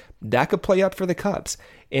appearances, that could play up for the Cubs.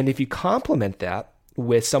 And if you complement that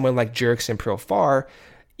with someone like Jurickson Profar,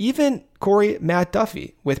 even Corey, Matt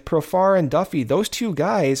Duffy. With Profar and Duffy, those two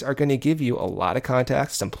guys are going to give you a lot of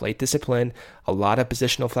contact, some plate discipline, a lot of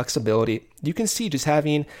positional flexibility. You can see just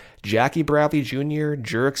having Jackie Bradley Jr.,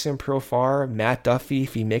 Jurickson Profar, Matt Duffy,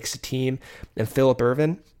 if he makes a team, and Phillip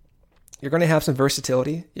Ervin, you're going to have some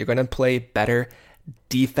versatility. You're going to play better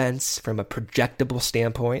defense from a projectable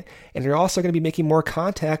standpoint, and you're also going to be making more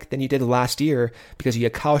contact than you did last year because you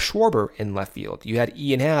had Kyle Schwarber in left field. You had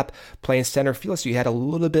Ian Happ playing center field, so you had a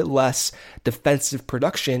little bit less defensive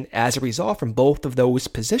production as a result from both of those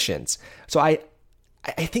positions. So I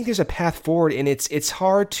think there's a path forward, and it's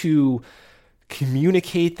hard to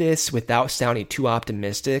communicate this without sounding too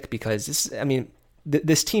optimistic because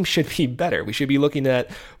this team should be better. We should be looking at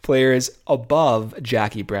players above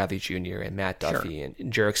Jackie Bradley Jr. and Matt Duffy and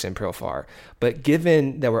Jurickson Profar. But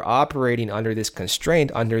given that we're operating under this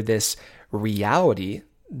constraint, under this reality,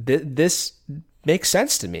 this makes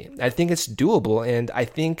sense to me. I think it's doable, and I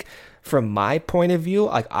think from my point of view,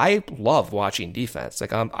 like, I love watching defense.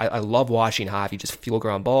 Like, I love watching Javi just field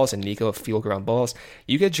ground balls and Nico field ground balls.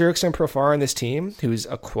 You get Jurickson Profar on this team, who's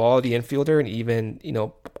a quality infielder and even,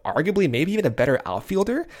 arguably maybe even a better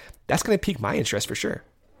outfielder, that's going to pique my interest for sure.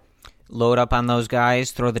 Load up on those guys,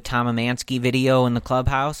 throw the Tom Amansky video in the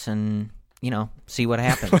clubhouse, and see what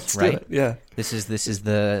happens. Let's right? do it. Yeah. This is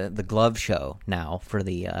the glove show now for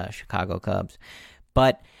the Chicago Cubs,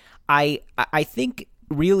 but I think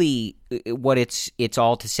really what it's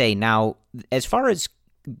all to say now, as far as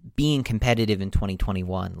being competitive in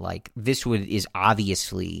 2021, like, this is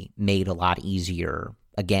obviously made a lot easier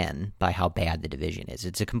again by how bad the division is.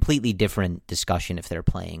 It's a completely different discussion if they're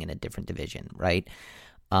playing in a different division, right?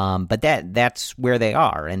 But that's where they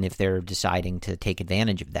are, and if they're deciding to take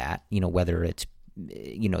advantage of that, whether it's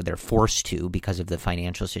they're forced to because of the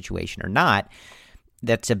financial situation or not,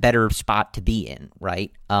 that's a better spot to be in,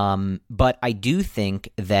 right? But I do think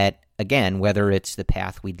that, again, whether it's the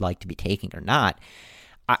path we'd like to be taking or not,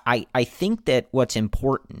 I think that what's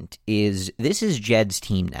important is this is Jed's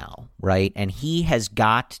team now, right? And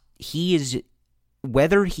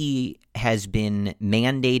whether he has been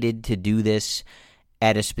mandated to do this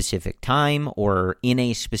at a specific time or in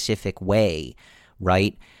a specific way,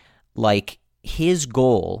 right? Like, his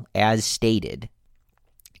goal, as stated,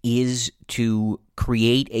 is to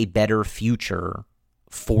create a better future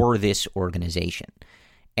for this organization.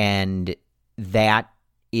 And that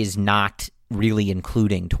is not really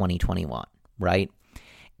including 2021, right?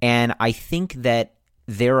 And I think that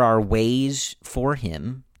there are ways for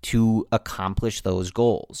him to accomplish those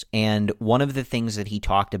goals. And one of the things that he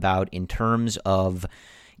talked about in terms of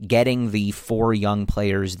getting the 4 young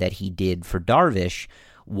players that he did for Darvish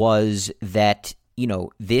was that,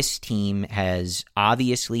 this team has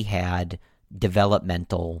obviously had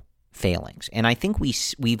developmental failings. And I think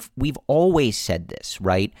we've always said this,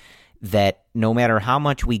 right? That no matter how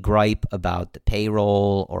much we gripe about the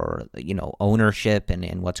payroll or, ownership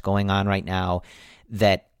and what's going on right now,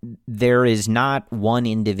 that there is not one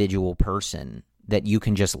individual person that you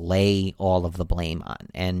can just lay all of the blame on.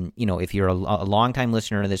 And, if you're a longtime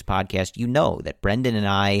listener to this podcast, you know that Brendan and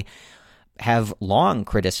I have long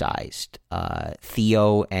criticized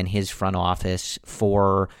Theo and his front office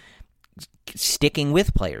for sticking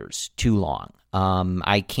with players too long.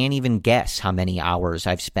 I can't even guess how many hours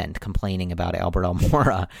I've spent complaining about Albert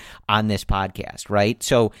Almora on this podcast, right?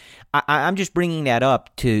 So I'm just bringing that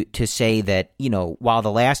up to say that, while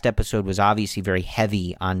the last episode was obviously very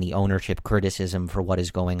heavy on the ownership criticism for what is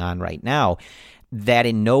going on right now, that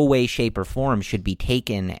in no way, shape, or form should be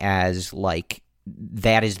taken as like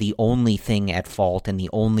that is the only thing at fault and the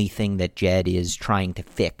only thing that Jed is trying to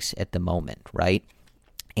fix at the moment, right?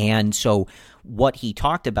 And so what he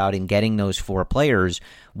talked about in getting those 4 players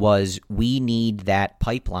was we need that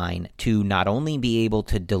pipeline to not only be able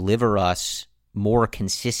to deliver us more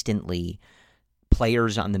consistently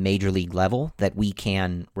players on the major league level that we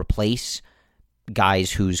can replace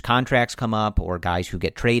guys whose contracts come up or guys who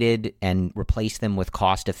get traded and replace them with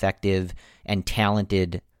cost-effective and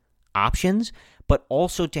talented options, but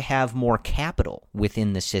also to have more capital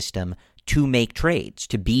within the system to make trades,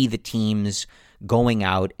 to be the teams going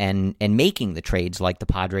out and making the trades like the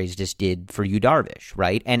Padres just did for Yu Darvish,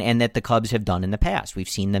 right? And that the Cubs have done in the past. We've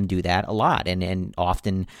seen them do that a lot and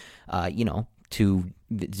often, to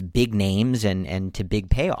big names and to big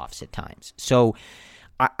payoffs at times. So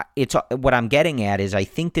it's what I'm getting at is I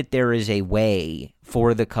think that there is a way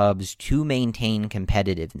for the Cubs to maintain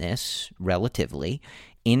competitiveness relatively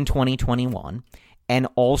in 2021 and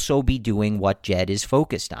also be doing what Jed is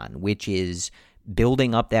focused on, which is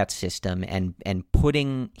building up that system and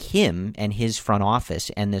putting him and his front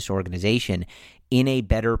office and this organization in a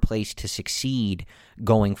better place to succeed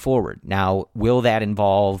going forward. Now, will that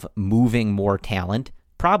involve moving more talent?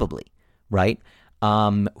 Probably, right?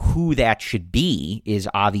 Who that should be is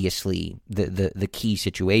obviously the key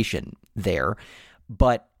situation there.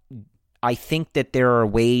 But I think that there are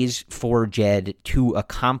ways for Jed to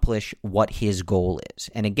accomplish what his goal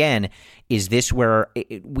is. And again, is this where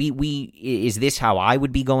is this how I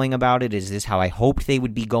would be going about it? Is this how I hoped they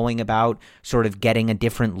would be going about sort of getting a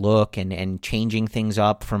different look and changing things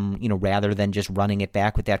up from, rather than just running it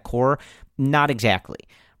back with that core? Not exactly.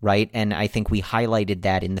 Right. And I think we highlighted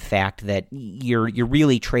that in the fact that you're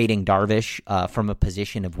really trading Darvish from a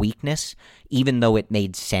position of weakness, even though it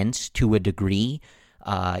made sense to a degree.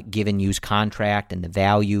 given you's contract and the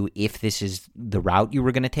value, if this is the route you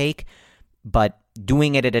were going to take. But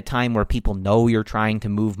doing it at a time where people know you're trying to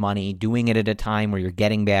move money, doing it at a time where you're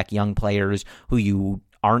getting back young players who you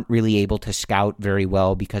aren't really able to scout very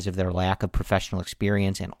well because of their lack of professional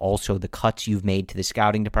experience, and also the cuts you've made to the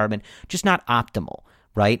scouting department, just not optimal,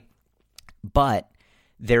 right? But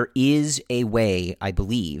there is a way, I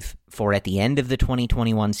believe, for at the end of the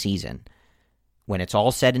 2021 season, when it's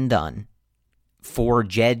all said and done, for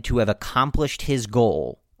Jed to have accomplished his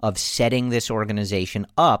goal of setting this organization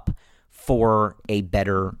up for a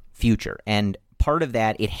better future. And part of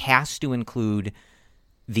that, it has to include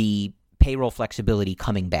the payroll flexibility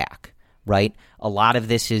coming back, right? A lot of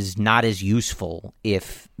this is not as useful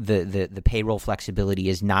if the payroll flexibility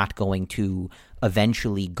is not going to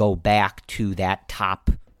eventually go back to that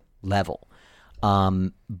top level.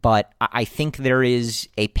 But I think there is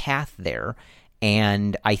a path there,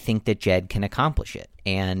 and I think that Jed can accomplish it.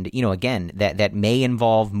 And, again, that may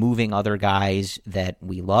involve moving other guys that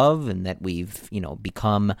we love and that we've,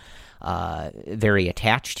 become very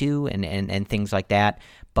attached to and things like that.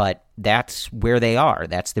 But that's where they are.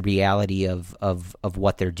 That's the reality of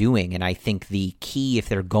what they're doing. And I think the key, if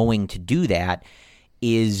they're going to do that,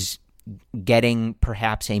 is getting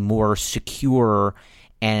perhaps a more secure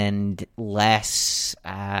and less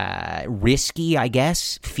risky, I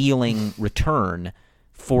guess, feeling return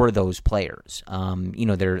for those players.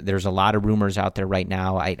 There's a lot of rumors out there right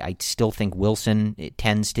now. I still think Wilson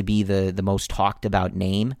tends to be the most talked about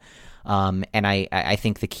name. And I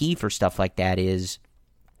think the key for stuff like that is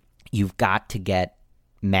you've got to get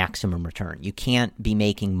maximum return. You can't be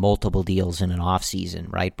making multiple deals in an offseason,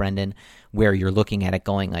 right, Brendan, where you're looking at it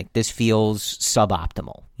going like, this feels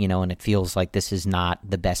suboptimal, and it feels like this is not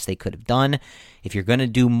the best they could have done. If you're going to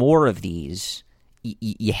do more of these,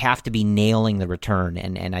 you have to be nailing the return,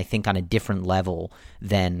 and I think on a different level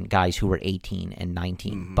than guys who were 18 and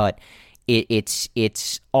 19. Mm-hmm. But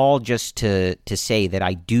it's all just to say that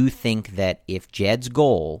I do think that if Jed's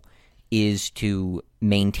goal is to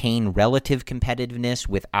maintain relative competitiveness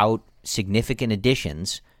without significant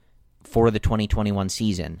additions for the 2021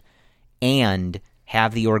 season and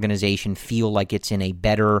have the organization feel like it's in a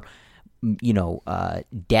better,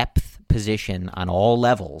 depth position on all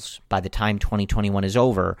levels by the time 2021 is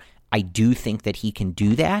over, I do think that he can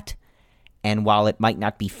do that. And while it might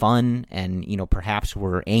not be fun and, perhaps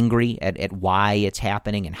we're angry at why it's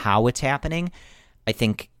happening and how it's happening, I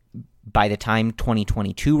think by the time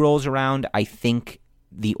 2022 rolls around, I think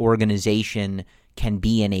the organization can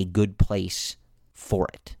be in a good place for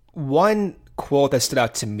it. One quote that stood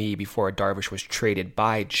out to me before Darvish was traded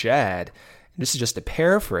by Jed, and this is just a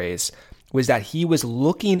paraphrase, was that he was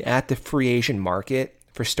looking at the free agent market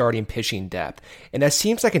for starting pitching depth. And that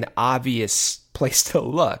seems like an obvious place to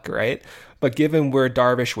look, right? But given where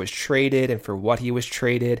Darvish was traded and for what he was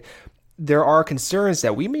traded, there are concerns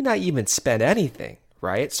that we may not even spend anything,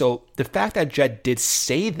 right? So the fact that Jed did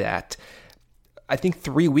say that, I think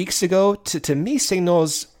 3 weeks ago, to me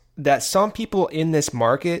signals that some people in this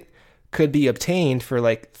market could be obtained for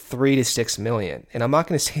like $3 to $6 million. And I'm not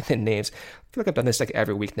going to say the names. I feel like I've done this like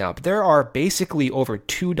every week now, but there are basically over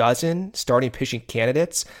 24 starting pitching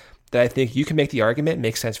candidates that I think you can make the argument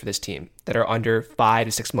make sense for this team that are under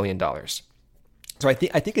 $5 to $6 million. So I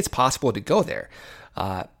think it's possible to go there.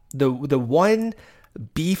 The one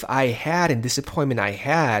beef I had and disappointment I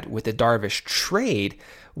had with the Darvish trade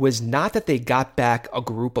was not that they got back a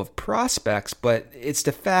group of prospects, but it's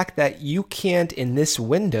the fact that you can't, in this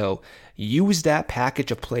window, use that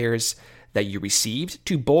package of players that you received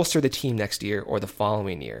to bolster the team next year or the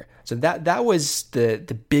following year. So that was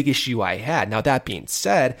the big issue I had. Now, that being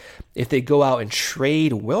said, if they go out and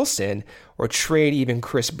trade Wilson or trade even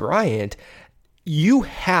Chris Bryant, you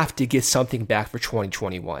have to get something back for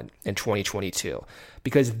 2021 and 2022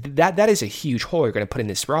 because that is a huge hole you're going to put in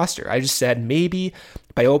this roster. I just said maybe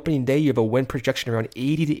by opening day you have a win projection around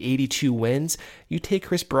 80 to 82 wins. You take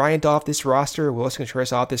Chris Bryant off this roster, Willis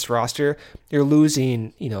Contreras off this roster, you're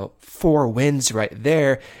losing 4 wins right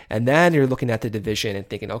there, and then you're looking at the division and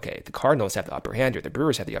thinking, okay, the Cardinals have the upper hand here, the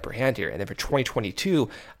Brewers have the upper hand here, and then for 2022,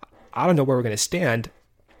 I don't know where we're going to stand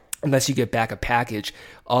unless you get back a package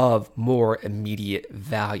of more immediate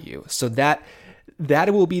value. So that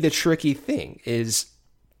will be the tricky thing is,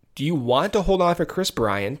 do you want to hold on for Chris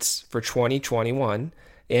Bryant for 2021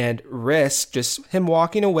 and risk just him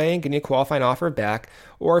walking away and getting a qualifying offer back?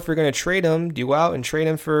 Or if you're going to trade him, do you go out and trade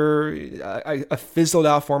him for a fizzled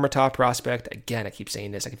out former top prospect? Again, I keep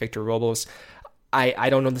saying this, like Victor Robles.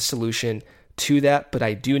 I don't know the solution to that, but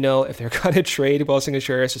I do know if they're going to trade Wilson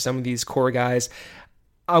Contreras or some of these core guys,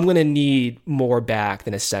 I'm going to need more back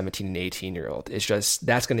than a 17 and 18-year-old. It's just,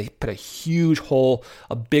 that's going to put a huge hole,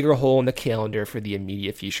 a bigger hole in the calendar for the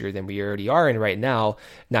immediate future than we already are in right now.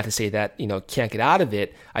 Not to say that, can't get out of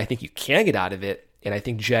it. I think you can get out of it, and I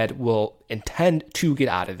think Jed will intend to get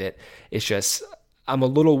out of it. It's just, I'm a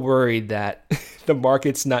little worried that the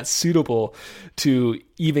market's not suitable to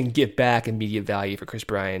even give back immediate value for Chris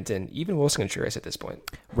Bryant and even Wilson Contreras at this point.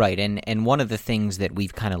 Right, and one of the things that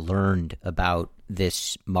we've kind of learned about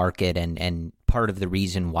this market and part of the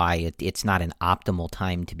reason why it's not an optimal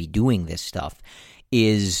time to be doing this stuff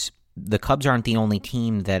is the Cubs aren't the only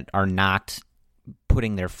team that are not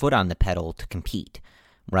putting their foot on the pedal to compete,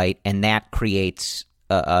 right? And that creates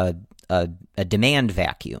a demand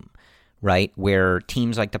vacuum, right, where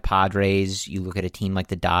teams like the Padres, you look at a team like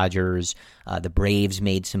the Dodgers, the Braves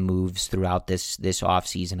made some moves throughout this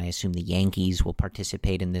offseason. I assume the Yankees will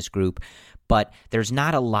participate in this group. But there's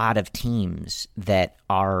not a lot of teams that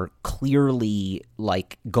are clearly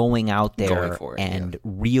like going out there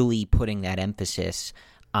really putting that emphasis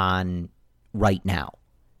on right now.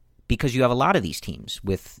 Because you have a lot of these teams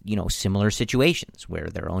with, similar situations where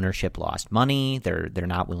their ownership lost money, they're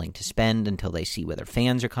not willing to spend until they see whether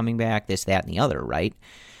fans are coming back, this, that, and the other, right?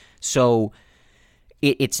 So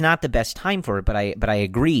it's not the best time for it, but I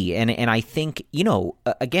agree, and I think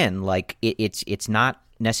again, like it's not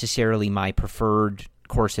necessarily my preferred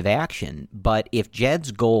course of action, but if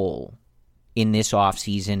Jed's goal in this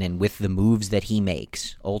offseason and with the moves that he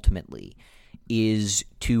makes ultimately is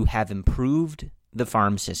to have improved the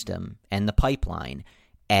farm system and the pipeline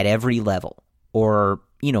at every level, or,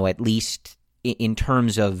 at least in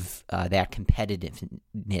terms of that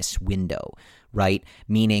competitiveness window, right?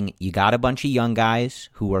 Meaning you got a bunch of young guys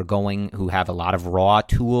who have a lot of raw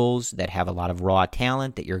tools, that have a lot of raw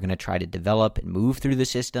talent that you're going to try to develop and move through the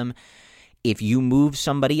system. If you move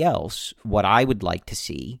somebody else, what I would like to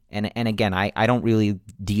see, and again, I don't really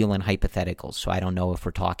deal in hypotheticals, so I don't know if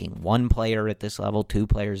we're talking one player at this level, two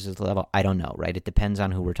players at this level. I don't know, right? It depends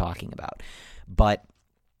on who we're talking about. But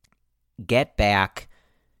get back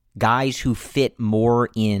guys who fit more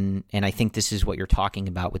in, and I think this is what you're talking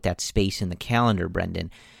about with that space in the calendar,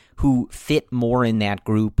 Brendan, who fit more in that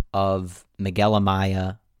group of Miguel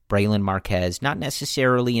Amaya, Braylon Marquez, not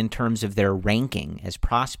necessarily in terms of their ranking as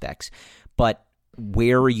prospects, but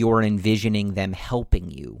where you're envisioning them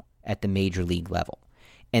helping you at the major league level.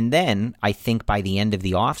 And then I think by the end of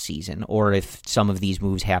the offseason, or if some of these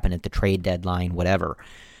moves happen at the trade deadline, whatever,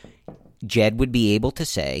 Jed would be able to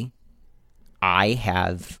say, I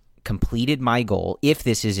have completed my goal, if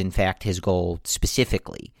this is in fact his goal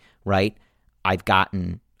specifically, right? I've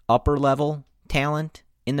gotten upper level talent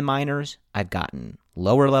in the minors, I've gotten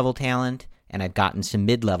lower level talent, and I've gotten some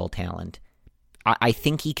mid-level talent. I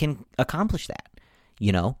think he can accomplish that,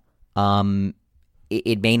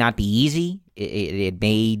 It may not be easy, it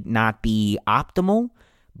may not be optimal,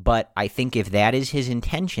 but I think if that is his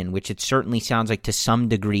intention, which it certainly sounds like to some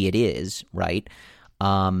degree it is, right?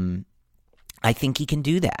 I think he can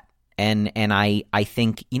do that. And I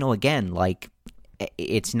think, again, like,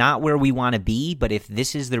 it's not where we want to be, but if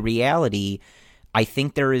this is the reality, I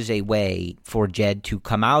think there is a way for Jed to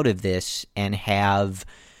come out of this and have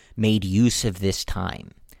made use of this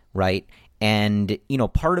time, right? And,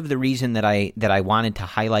 part of the reason that I wanted to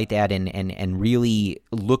highlight that and really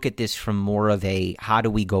look at this from more of a how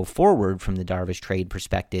do we go forward from the Darvish trade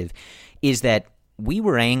perspective is that we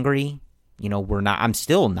were angry. I'm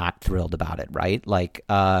still not thrilled about it, right? Like,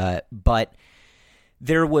 but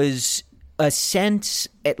there was a sense,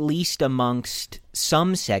 at least amongst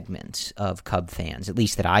some segments of Cub fans, at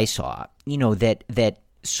least that I saw, that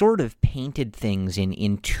sort of painted things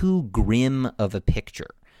in too grim of a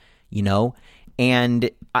picture,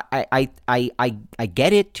 And I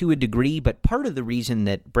get it to a degree, but part of the reason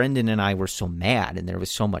that Brendan and I were so mad and there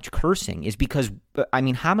was so much cursing is because,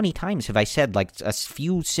 how many times have I said, like, a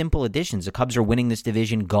few simple additions, the Cubs are winning this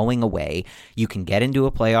division, going away, you can get into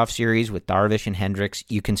a playoff series with Darvish and Hendricks,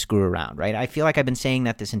 you can screw around, right? I feel like I've been saying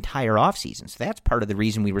that this entire offseason, so that's part of the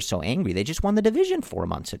reason we were so angry. They just won the division 4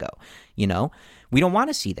 months ago, We don't want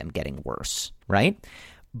to see them getting worse, right?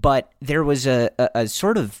 But there was a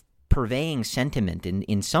sort of purveying sentiment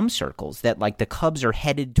in some circles that, like, the Cubs are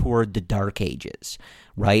headed toward the dark ages,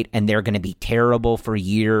 right? And they're going to be terrible for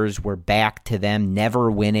years. We're back to them never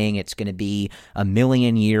winning. It's going to be a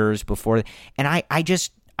million years before. And I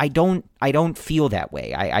don't feel that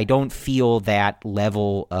way. I don't feel that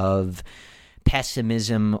level of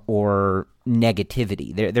pessimism or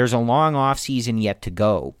negativity. There's a long offseason yet to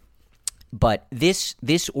go. But this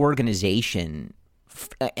organization,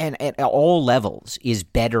 and at all levels, is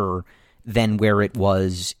better than where it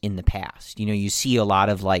was in the past. You see a lot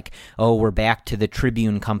of like, oh, we're back to the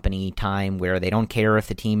Tribune Company time where they don't care if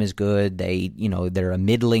the team is good. They're a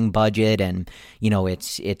middling budget, and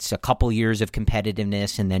it's a couple years of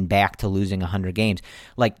competitiveness and then back to losing 100 games.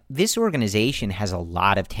 Like, this organization has a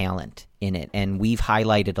lot of talent in it, and we've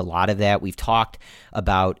highlighted a lot of that. We've talked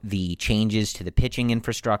about the changes to the pitching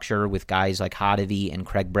infrastructure with guys like Hottovy and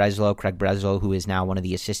Craig Breslow, who is now one of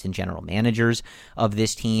the assistant general managers of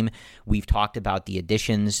this team. We've talked about the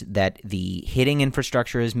additions that the hitting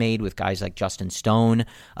infrastructure has made with guys like Justin Stone,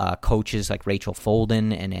 coaches like Rachel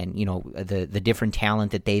Folden, and the different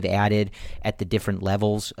talent that they've added at the different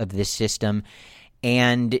levels of this system.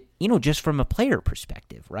 And, just from a player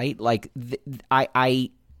perspective, right? Like,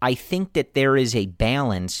 I think that there is a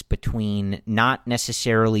balance between not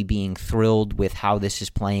necessarily being thrilled with how this is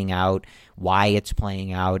playing out, why it's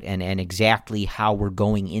playing out, and exactly how we're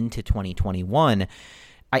going into 2021.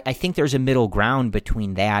 I think there's a middle ground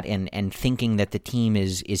between that and thinking that the team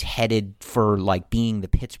is headed for like being the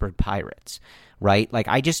Pittsburgh Pirates, right? Like,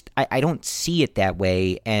 I don't see it that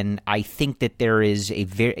way, and I think that there is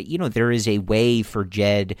a way for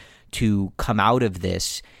Jed to come out of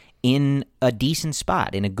this in a decent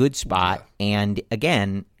spot, in a good spot. Yeah. And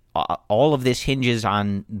again, all of this hinges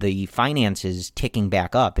on the finances ticking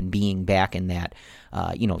back up and being back in that,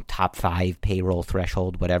 top 5 payroll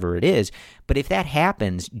threshold, whatever it is. But if that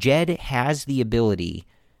happens, Jed has the ability,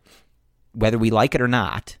 whether we like it or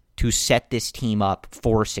not, to set this team up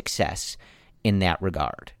for success in that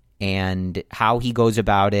regard. And how he goes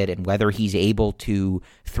about it and whether he's able to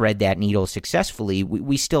thread that needle successfully,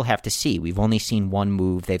 we still have to see. We've only seen one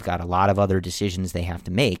move. They've got a lot of other decisions they have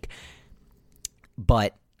to make.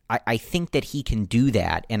 But I think that he can do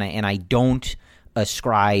that, and I don't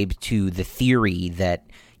ascribe to the theory that,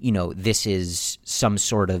 this is some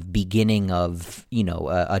sort of beginning of,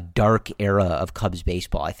 a dark era of Cubs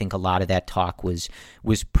baseball. I think a lot of that talk was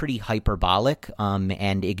pretty hyperbolic,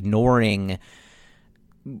 and ignoring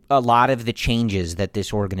a lot of the changes that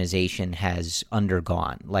this organization has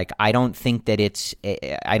undergone. Like, I don't think it's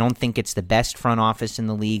the best front office in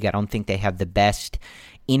the league. I don't think they have the best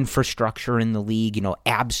infrastructure in the league,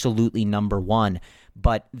 absolutely number one.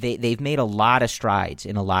 But they've made a lot of strides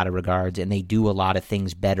in a lot of regards, and they do a lot of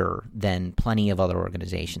things better than plenty of other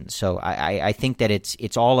organizations. So I think that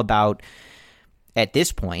it's all about, at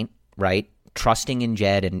this point, right, trusting in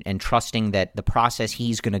Jed and trusting that the process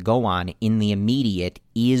he's going to go on in the immediate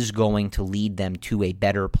is going to lead them to a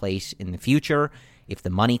better place in the future. If the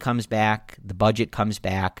money comes back, the budget comes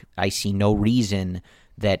back, I see no reason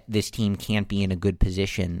that this team can't be in a good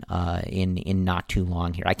position in not too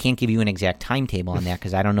long here. I can't give you an exact timetable on that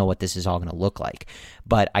because I don't know what this is all going to look like.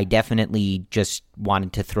 But I definitely just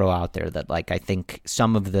wanted to throw out there that, like, I think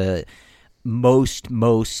some of the most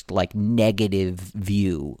like negative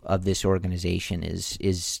view of this organization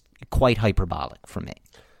is quite hyperbolic for me.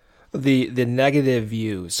 The negative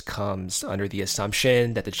views comes under the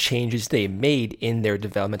assumption that the changes they made in their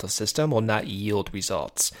developmental system will not yield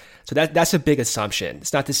results. So that's a big assumption.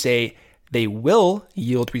 It's not to say they will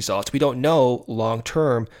yield results. We don't know long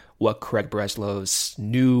term what Craig Breslow's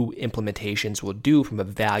new implementations will do from a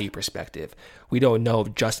value perspective. We don't know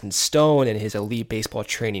if Justin Stone and his elite baseball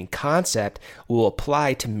training concept will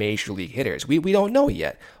apply to major league hitters. We don't know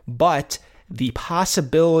yet, but the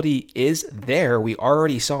possibility is there. We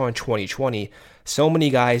already saw in 2020 so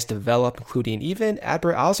many guys develop, including even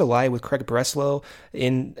Adbert Alzolay with Craig Breslow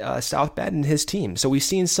in South Bend and his team. So we've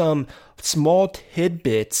seen some small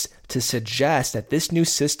tidbits to suggest that this new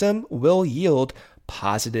system will yield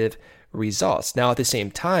positive results. Now, at the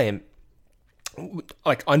same time,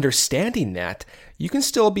 like, understanding that, you can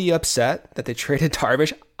still be upset that they traded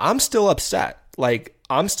Darvish. I'm still upset. Like,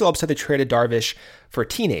 I'm still upset they traded Darvish for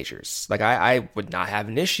teenagers. Like, I would not have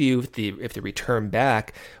an issue if the return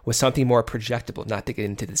back was something more projectable, not to get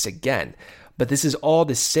into this again. But this is all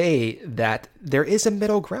to say that there is a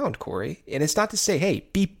middle ground, Corey. And it's not to say, hey,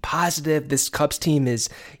 be positive. This Cubs team is,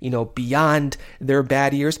 beyond their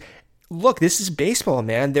bad years. Look, this is baseball,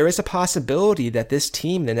 man. There is a possibility that this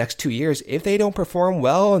team in the next 2 years, if they don't perform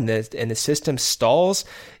well and the system stalls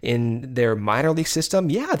in their minor league system,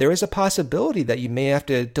 yeah, there is a possibility that you may have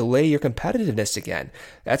to delay your competitiveness again.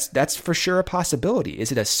 That's for sure a possibility.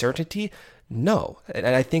 Is it a certainty? No. And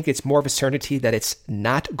I think it's more of a certainty that it's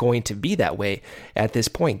not going to be that way at this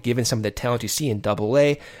point, given some of the talent you see in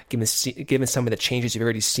AA, given some of the changes you've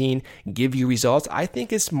already seen give you results. I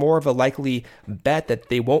think it's more of a likely bet that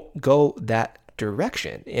they won't go that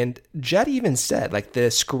direction. And Jed even said, like,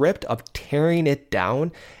 the script of tearing it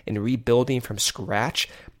down and rebuilding from scratch,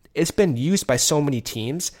 it's been used by so many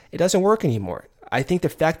teams, it doesn't work anymore. I think the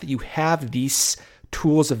fact that you have these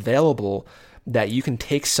tools available, that you can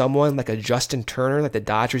take someone like a Justin Turner, like the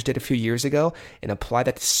Dodgers did a few years ago, and apply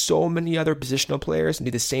that to so many other positional players and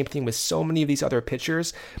do the same thing with so many of these other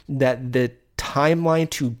pitchers, that the timeline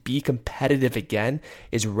to be competitive again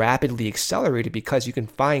is rapidly accelerated because you can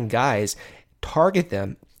find guys, target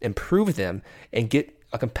them, improve them, and get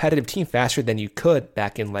a competitive team faster than you could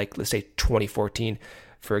back in, like, let's say 2014,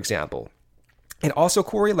 for example. And also,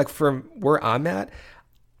 Corey, like, from where I'm at,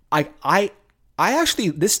 I actually,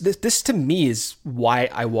 this to me is why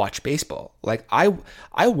I watch baseball. Like, I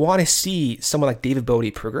want to see someone like David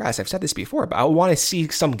Bote progress. I've said this before, but I want to see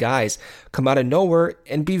some guys come out of nowhere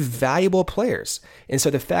and be valuable players. And so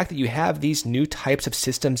the fact that you have these new types of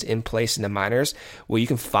systems in place in the minors where you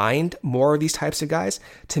can find more of these types of guys,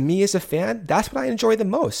 to me as a fan, that's what I enjoy the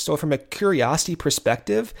most. So from a curiosity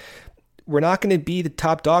perspective, we're not going to be the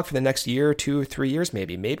top dog for the next year or 2 or 3 years,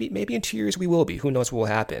 maybe in 2 years we will be. Who knows what will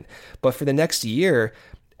happen? But for the next year,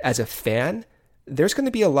 as a fan, there's going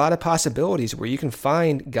to be a lot of possibilities where you can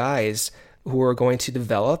find guys who are going to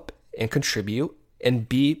develop and contribute and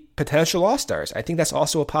be potential all-stars. I think that's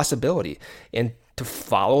also a possibility. And to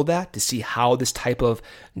follow that, to see how this type of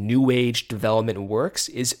new age development works,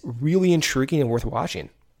 is really intriguing and worth watching.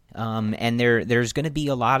 And there's going to be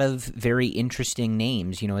a lot of very interesting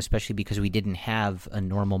names, especially because we didn't have a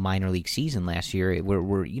normal minor league season last year.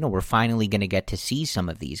 We're finally going to get to see some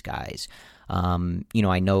of these guys.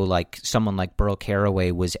 I know, like, someone like Burl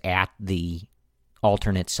Carraway was at the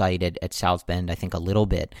alternate site at South Bend, I think, a little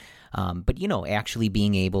bit. But actually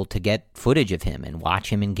being able to get footage of him and watch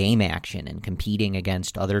him in game action and competing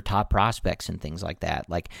against other top prospects and things like that.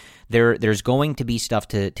 Like, there's going to be stuff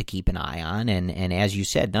to keep an eye on. And as you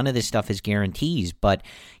said, none of this stuff is guarantees, but,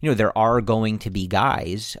 there are going to be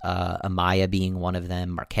guys, Amaya being one of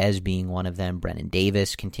them, Marquez being one of them, Brennan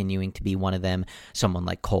Davis continuing to be one of them, someone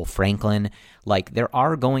like Cole Franklin. Like, there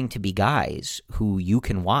are going to be guys who you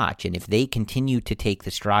can watch, and if they continue to take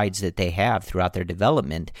the strides that they have throughout their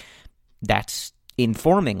development, that's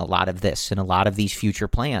informing a lot of this and a lot of these future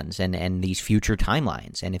plans and these future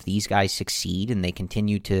timelines. And if these guys succeed and they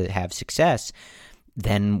continue to have success,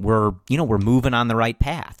 then we're moving on the right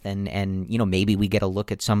path. And maybe we get a look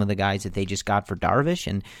at some of the guys that they just got for Darvish,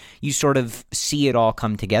 and you sort of see it all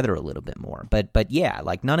come together a little bit more. But yeah,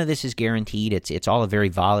 like, none of this is guaranteed. It's all a very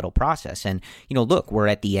volatile process. And, look, we're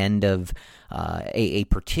at the end of a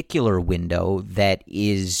particular window that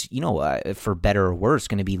is, for better or worse,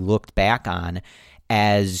 going to be looked back on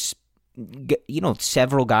as,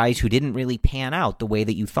 several guys who didn't really pan out the way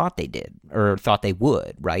that you thought they did or thought they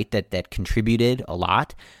would, right? That contributed a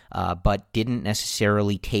lot, but didn't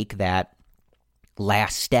necessarily take that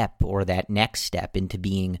last step or that next step into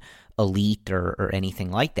being elite or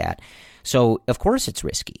anything like that. So, of course, it's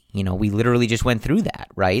risky. We literally just went through that,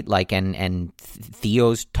 right? Like, and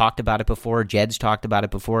Theo's talked about it before, Jed's talked about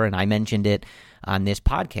it before, and I mentioned it on this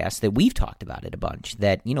podcast that we've talked about it a bunch,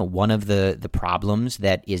 that, one of the problems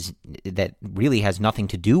that really has nothing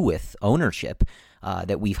to do with ownership,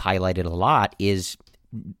 that we've highlighted a lot, is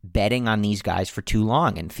betting on these guys for too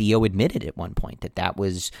long. And Theo admitted at one point that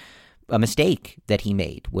was a mistake that he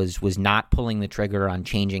made, was not pulling the trigger on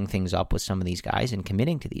changing things up with some of these guys and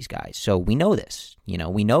committing to these guys. So we know this,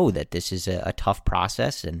 we know that this is a tough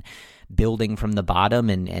process, and building from the bottom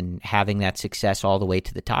and having that success all the way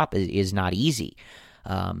to the top is not easy.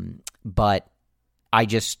 But I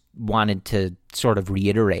just wanted to sort of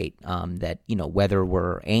reiterate that, whether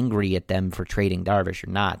we're angry at them for trading Darvish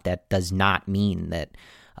or not, that does not mean that,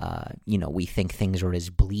 we think things are as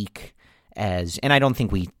bleak as, and I don't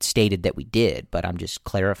think we stated that we did, but I'm just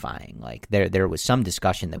clarifying. Like, there was some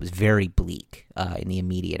discussion that was very bleak in the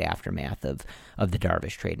immediate aftermath of the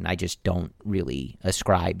Darvish trade, and I just don't really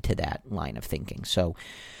ascribe to that line of thinking. So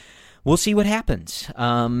we'll see what happens.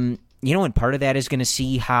 And part of that is going to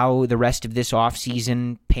see how the rest of this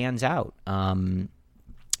offseason pans out.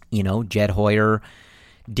 Jed Hoyer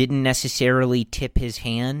didn't necessarily tip his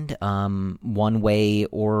hand one way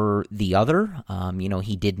or the other.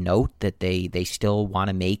 He did note that they still want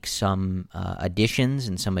to make some additions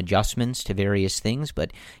and some adjustments to various things,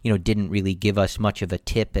 but, didn't really give us much of a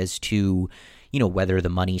tip as to, whether the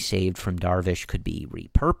money saved from Darvish could be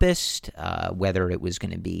repurposed, whether it was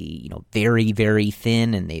going to be, very, very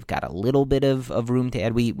thin and they've got a little bit of room to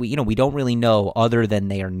add. We don't really know, other than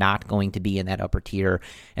they are not going to be in that upper tier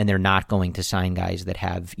and they're not going to sign guys that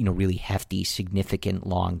have, really hefty, significant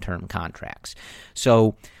long-term contracts.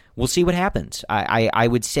 So we'll see what happens. I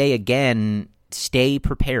would say, again, stay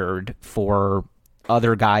prepared for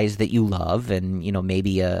other guys that you love and,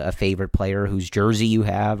 maybe a favorite player whose jersey you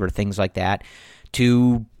have or things like that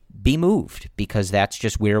to be moved, because that's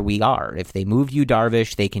just where we are. If they moved Yu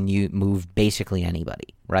Darvish, they can move basically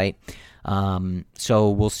anybody, right? So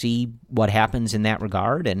we'll see what happens in that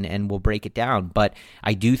regard, and we'll break it down. But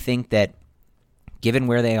I do think that given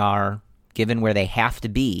where they are, given where they have to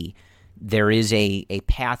be, there is a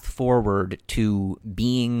path forward to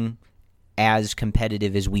being as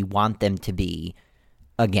competitive as we want them to be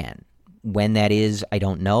again. When that is, I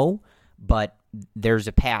don't know, but there's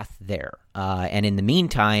a path there. And in the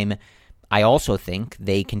meantime, I also think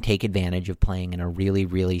they can take advantage of playing in a really,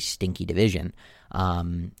 really stinky division,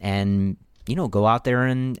 and, go out there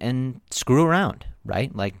and screw around,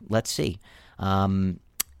 right? Like, let's see.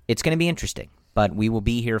 It's going to be interesting, but we will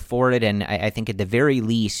be here for it. And I think at the very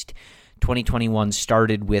least, 2021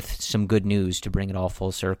 started with some good news to bring it all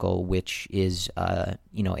full circle, which is,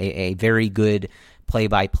 a very good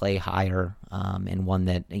play-by-play hire, and one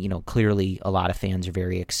that, clearly a lot of fans are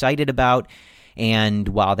very excited about. And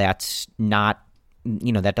while that's not,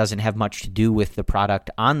 that doesn't have much to do with the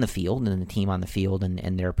product on the field and the team on the field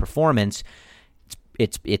and their performance,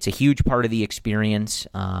 it's a huge part of the experience,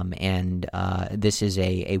 and this is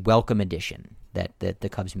a welcome addition that the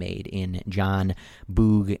Cubs made in John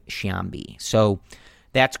Boog Sciambi. So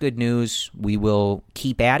that's good news. We will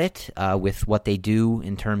keep at it with what they do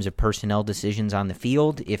in terms of personnel decisions on the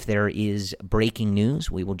field. If there is breaking news,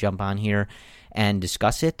 we will jump on here and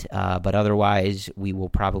discuss it. But otherwise, we will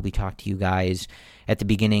probably talk to you guys at the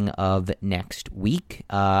beginning of next week.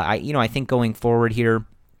 I think going forward here,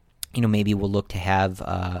 maybe we'll look to have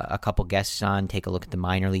a couple guests on, take a look at the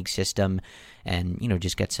minor league system, and,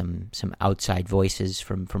 just get some outside voices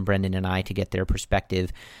from Brendan and I to get their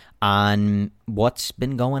perspective on what's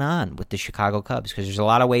been going on with the Chicago Cubs, because there's a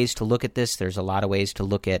lot of ways to look at this. There's a lot of ways to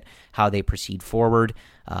look at how they proceed forward,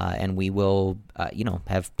 and we will,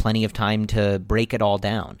 have plenty of time to break it all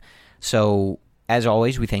down. So, as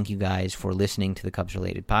always, we thank you guys for listening to the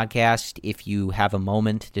Cubs-related podcast. If you have a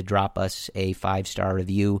moment to drop us a 5-star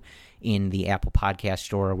review in the Apple Podcast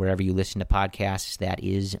Store or wherever you listen to podcasts, that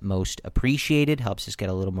is most appreciated. Helps us get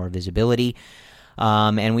a little more visibility.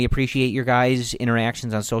 And we appreciate your guys'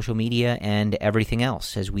 interactions on social media and everything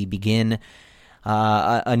else as we begin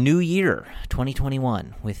a new year,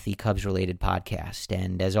 2021, with the Cubs-related podcast.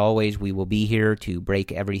 And as always, we will be here to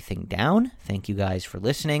break everything down. Thank you guys for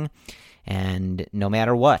listening. And no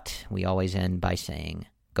matter what, we always end by saying,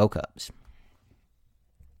 Go Cubs.